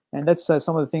 And that's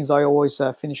some of the things I always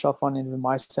finish off on in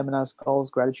my seminars: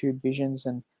 goals, gratitude, visions,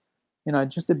 and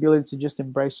just the ability to just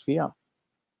embrace fear.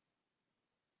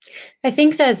 I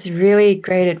think that's really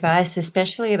great advice,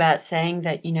 especially about saying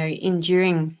that,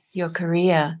 during your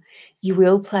career, you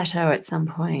will plateau at some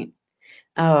point,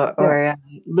 Yeah. or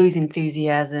lose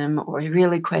enthusiasm, or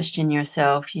really question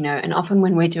yourself, and often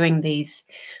when we're doing these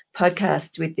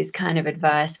podcasts with this kind of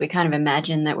advice, we kind of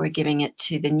imagine that we're giving it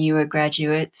to the newer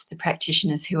graduates, the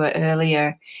practitioners who are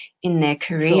earlier in their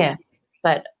career. Sure.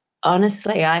 But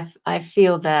honestly, I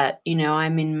feel that,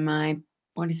 I'm in my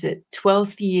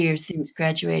 12th year since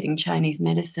graduating Chinese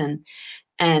medicine.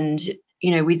 And,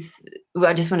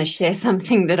 I just want to share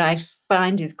something that I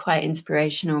find is quite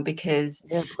inspirational, because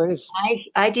Yeah, please.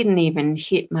 I didn't even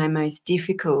hit my most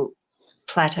difficult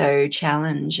plateau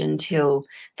challenge until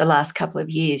the last couple of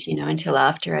years, until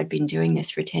after I'd been doing this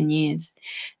for 10 years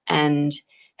and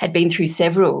had been through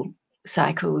several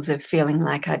cycles of feeling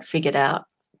like I'd figured out,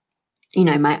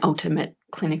 my ultimate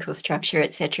clinical structure,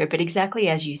 etc. But exactly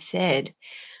as you said,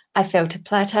 I felt a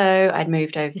plateau. I'd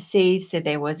moved overseas, so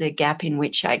there was a gap in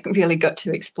which I really got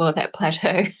to explore that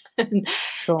plateau. and,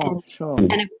 Sure, sure.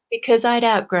 and it was because I'd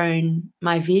outgrown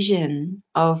my vision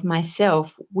of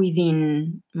myself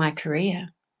within my career.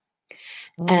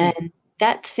 And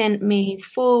that sent me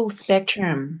full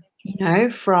spectrum,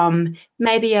 from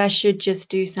maybe I should just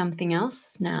do something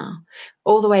else now,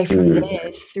 all the way from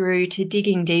there through to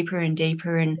digging deeper and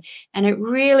deeper. And it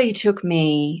really took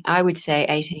me, I would say,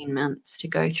 18 months to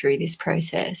go through this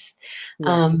process.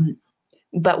 Yes.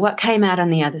 But what came out on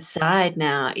the other side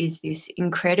now is this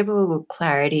incredible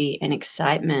clarity and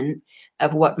excitement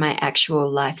of what my actual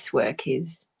life's work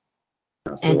is.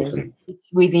 That's And amazing.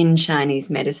 it's within Chinese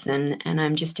medicine, and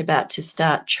I'm just about to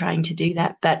start trying to do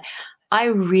that. But I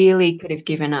really could have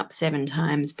given up 7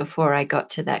 times before I got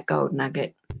to that gold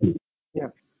nugget. Yeah,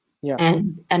 yeah.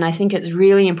 And I think it's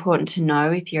really important to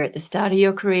know, if you're at the start of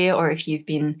your career or if you've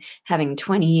been having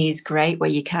 20 years great where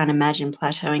you can't imagine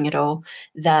plateauing at all,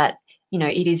 that,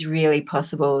 it is really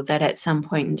possible that at some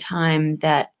point in time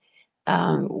that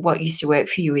what used to work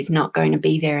for you is not going to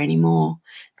be there anymore.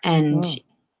 And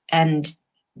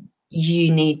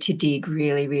you need to dig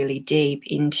really, really deep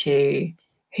into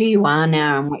who you are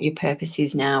now and what your purpose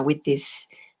is now with this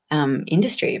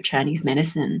industry of Chinese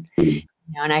medicine.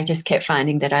 And I just kept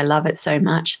finding that I love it so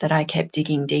much that I kept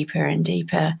digging deeper and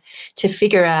deeper to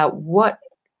figure out what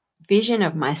vision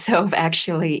of myself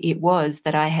actually it was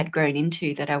that I had grown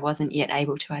into that I wasn't yet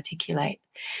able to articulate.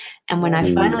 And when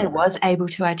I finally was able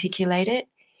to articulate it,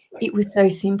 it was so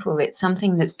simple. It's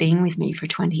something that's been with me for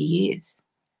 20 years.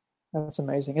 That's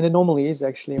amazing. And it normally is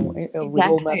actually, with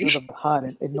all matters of the heart,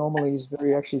 it normally is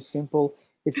very actually simple.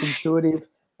 It's intuitive.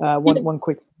 One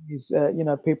quick thing is,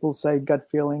 people say gut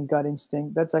feeling, gut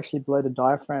instinct. That's actually below the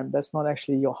diaphragm. That's not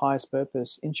actually your highest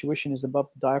purpose. Intuition is above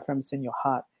the diaphragm. It's in your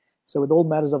heart. So with all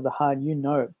matters of the heart,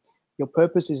 your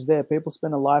purpose is there. People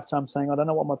spend a lifetime saying, I don't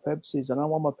know what my purpose is. I don't know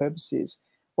what my purpose is.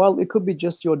 Well, it could be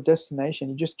just your destination.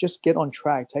 You just get on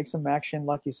track, take some action,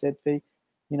 like you said, Fee.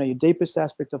 Your deepest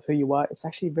aspect of who you are, it's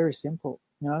actually very simple.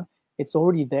 It's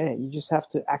already there. You just have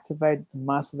to activate and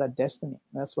master that destiny.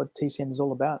 That's what TCM is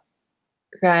all about.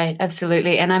 Right,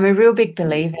 absolutely. And I'm a real big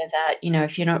believer that,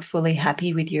 if you're not fully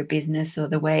happy with your business or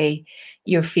the way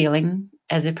you're feeling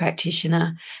as a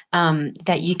practitioner,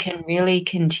 that you can really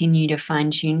continue to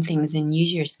fine tune things and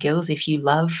use your skills if you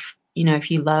love,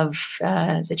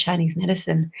 the Chinese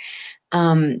medicine,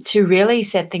 to really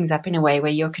set things up in a way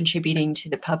where you're contributing to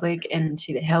the public and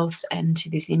to the health and to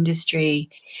this industry,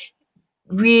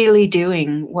 really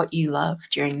doing what you love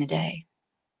during the day.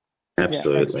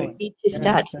 Absolutely. You need to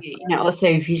start to,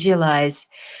 also visualize,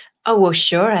 oh, well,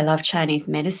 sure, I love Chinese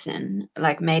medicine.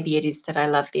 Like maybe it is that I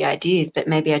love the ideas, but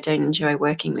maybe I don't enjoy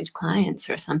working with clients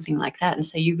or something like that. And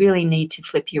so you really need to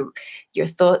flip your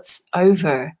thoughts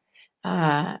over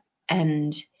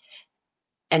and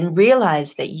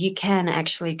realize that you can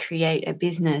actually create a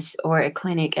business or a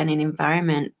clinic and an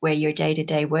environment where your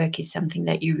day-to-day work is something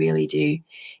that you really do,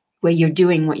 where you're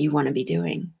doing what you want to be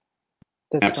doing.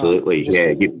 That's absolutely,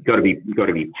 right. You've got to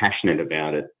be passionate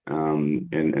about it,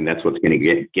 and that's what's going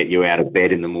to get you out of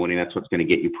bed in the morning. That's what's going to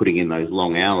get you putting in those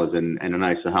long hours. And I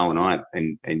know Sahal and I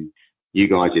and you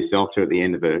guys yourself too, at the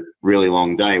end of a really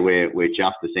long day, we're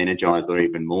just as energized or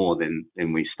even more than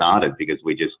we started, because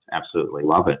we just absolutely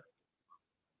love it.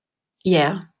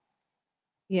 Yeah.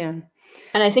 Yeah.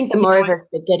 And I think the more of us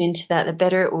that get into that, the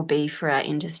better it will be for our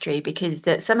industry, because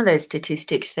some of those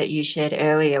statistics that you shared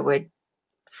earlier were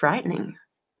frightening.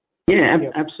 Yeah,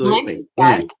 absolutely.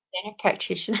 95% of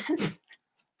practitioners.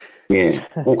 Yeah,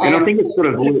 and I think it's sort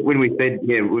of when we said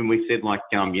like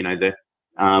the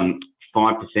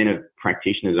 5% of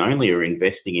practitioners only are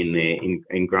investing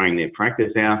in growing their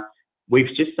practice. We've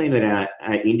just seen that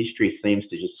our industry seems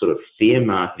to just sort of fear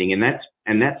marketing, and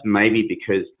that's maybe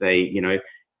because they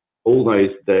all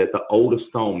those the older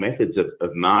style methods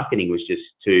of marketing was just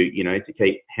to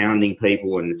keep hounding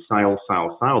people and sale,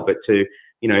 but to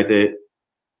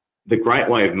the great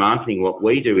way of marketing what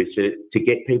we do is to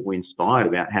get people inspired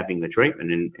about having the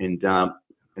treatment, and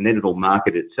then it'll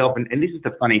market itself. And this is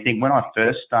the funny thing. When I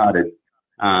first started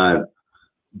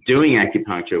doing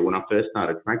acupuncture, when I first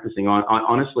started practicing, I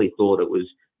honestly thought it was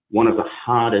one of the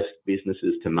hardest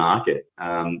businesses to market.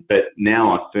 But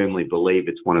now I firmly believe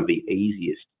it's one of the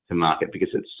easiest to market because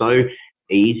it's so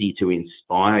easy to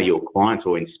inspire your clients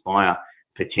or inspire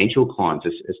potential clients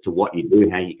as to what you do,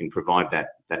 how you can provide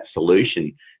that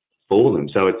solution for them.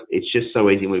 So it's just so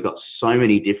easy. We've got so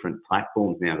many different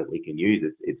platforms now that we can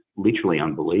use. It's literally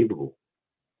unbelievable.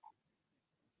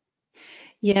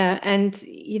 Yeah, and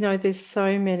there's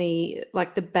so many,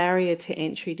 like the barrier to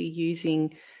entry to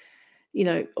using,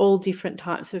 all different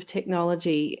types of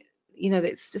technology,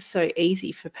 that's just so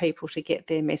easy for people to get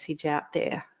their message out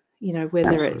there,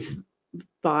 whether it's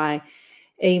by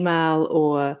email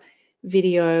or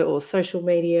video or social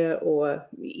media or,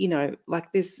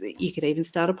 like this, you could even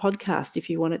start a podcast if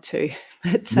you wanted to.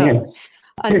 But,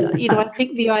 I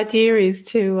think the idea is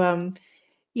to,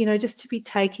 just to be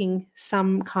taking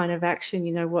some kind of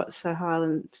action, what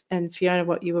Sohail and Fiona,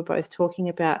 what you were both talking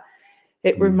about,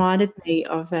 it reminded me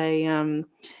of a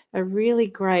really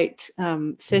great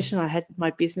session I had with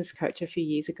my business coach a few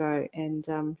years ago,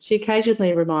 and she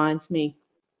occasionally reminds me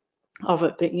of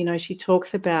it, but, she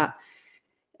talks about,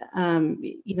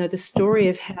 the story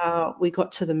of how we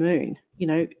got to the moon,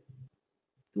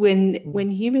 when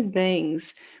human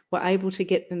beings were able to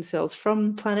get themselves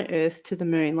from planet Earth to the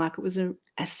moon, like it was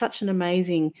such an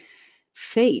amazing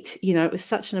feat, it was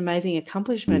such an amazing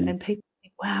accomplishment, and people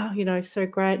think, wow, so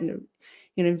great, and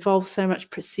it involves so much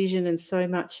precision and so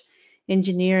much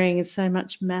engineering and so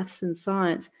much maths and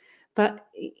science. But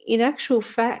in actual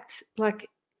fact, like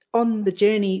on the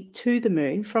journey to the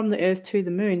moon, from the Earth to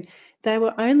the moon, they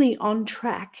were only on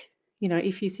track,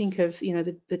 if you think of,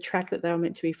 the track that they were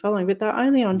meant to be following, but they're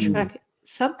only on track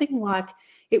something like,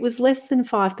 it was less than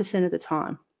 5% of the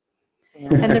time.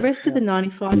 And the rest of the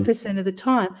 95% of the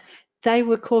time, they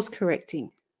were course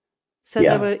correcting. So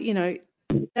they were,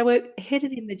 they were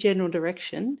headed in the general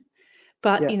direction,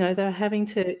 but, they were having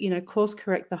to, course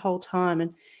correct the whole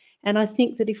time. And I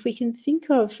think that if we can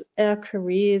think of our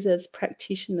careers as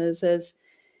practitioners as,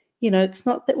 it's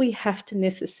not that we have to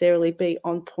necessarily be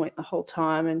on point the whole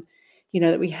time and,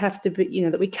 that we have to be,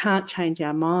 that we can't change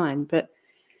our mind, but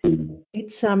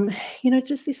it's,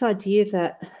 just this idea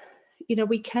that,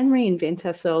 we can reinvent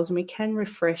ourselves and we can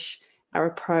refresh our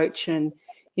approach and,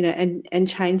 and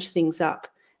change things up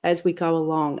as we go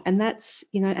along. And that's,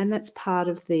 and that's part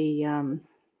of the,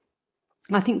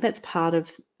 I think that's part of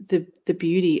the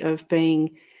beauty of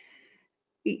being,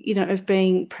 of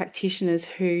being practitioners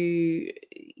who,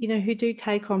 who do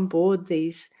take on board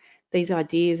these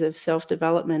ideas of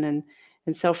self-development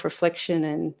and self-reflection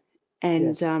and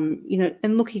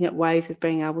and looking at ways of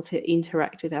being able to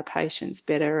interact with our patients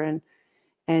better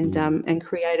and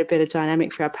create a better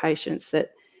dynamic for our patients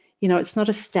that, it's not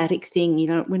a static thing,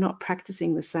 we're not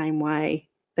practicing the same way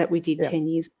that we did 10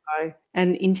 years ago.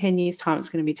 And in 10 years' time, it's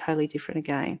going to be totally different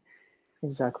again.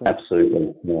 Exactly.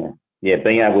 Absolutely. Yeah.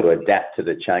 Being able to adapt to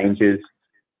the changes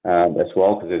as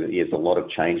well, because there's a lot of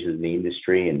changes in the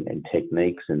industry and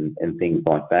techniques and things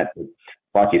like that.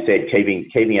 Like you said,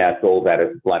 keeping our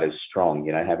gallbladder strong,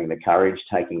 having the courage,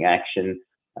 taking action,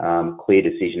 clear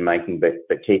decision making, but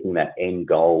keeping that end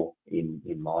goal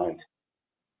in mind.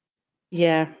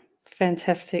 Yeah,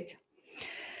 fantastic.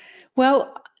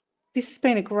 Well, this has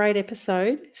been a great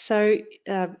episode, so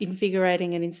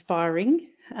invigorating and inspiring,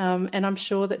 and I'm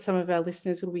sure that some of our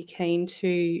listeners will be keen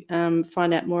to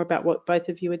find out more about what both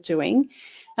of you are doing.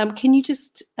 Can you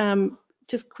just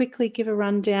quickly give a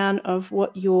rundown of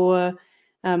what your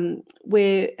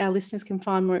where our listeners can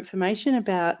find more information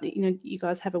about? You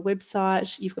guys have a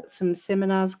website, you've got some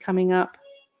seminars coming up.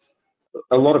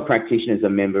 A lot of practitioners are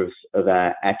members of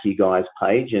our AccuGuys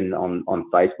page and on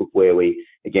Facebook, where we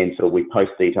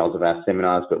post details of our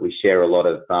seminars, but we share a lot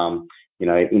of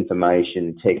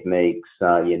information, techniques,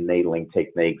 needling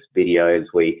techniques, videos.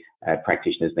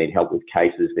 Practitioners need help with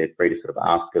cases, they're free to sort of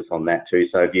ask us on that too.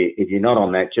 So if you're not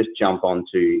on that, just jump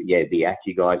onto the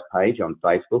AccuGuys page on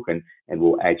Facebook and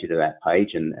we'll add you to that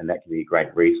page, and that can be a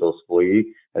great resource for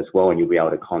you as well, and you'll be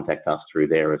able to contact us through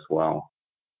there as well.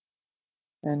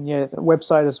 And the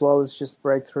website as well is just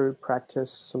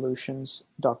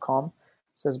breakthroughpracticesolutions.com. It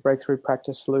says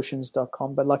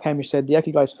breakthroughpracticesolutions.com. But like Hamish said, the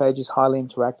AccuGuys page is highly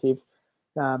interactive.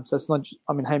 So it's not,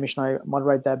 Hamish and I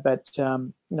moderate that, but,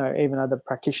 even other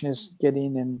practitioners get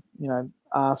in and,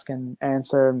 ask and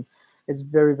answer. And it's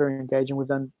very, very engaging. We've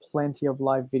done plenty of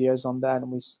live videos on that, and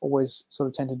we always sort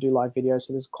of tend to do live videos.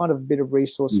 So there's kind of a bit of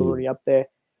resource already up there.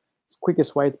 It's the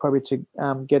quickest way probably to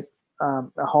get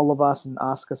a hold of us and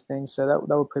ask us things. So that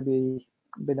would probably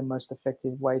be the most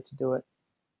effective way to do it.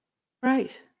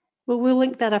 Great. Well, we'll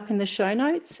link that up in the show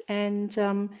notes, and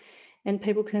and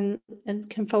people can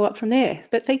follow up from there.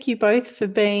 But thank you both for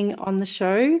being on the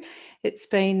show. It's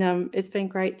been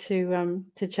great to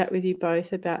chat with you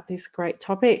both about this great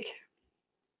topic.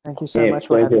 Thank you so much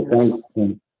for having us.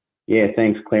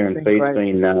 Thanks, Claire and Pete.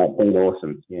 It's been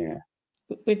awesome. Yeah.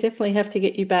 We definitely have to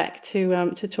get you back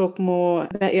to talk more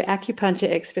about your acupuncture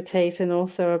expertise and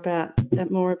also about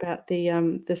more about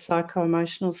the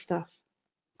psycho-emotional stuff.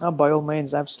 Oh, by all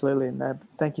means, absolutely. And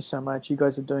thank you so much. You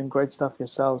guys are doing great stuff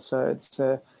yourselves. So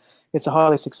it's a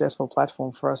highly successful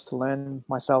platform for us to learn.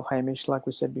 Myself, Hamish, like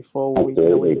we said before, we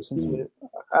listen to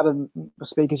other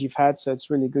speakers you've had. So it's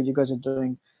really good. You guys are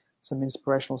doing some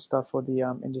inspirational stuff for the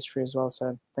industry as well.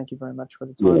 So thank you very much for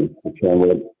the time. Yeah,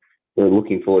 we're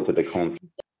looking forward to the conference.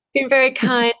 Been very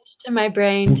kind to my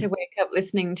brain to wake up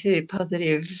listening to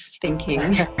positive thinking.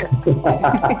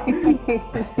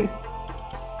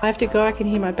 I have to go. I can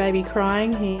hear my baby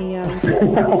crying.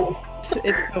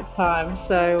 It's milk time.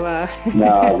 So.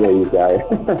 No, there you go.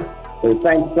 Well,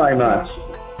 thanks so much.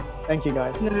 Thank you,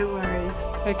 guys. No worries.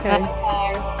 Okay. Bye.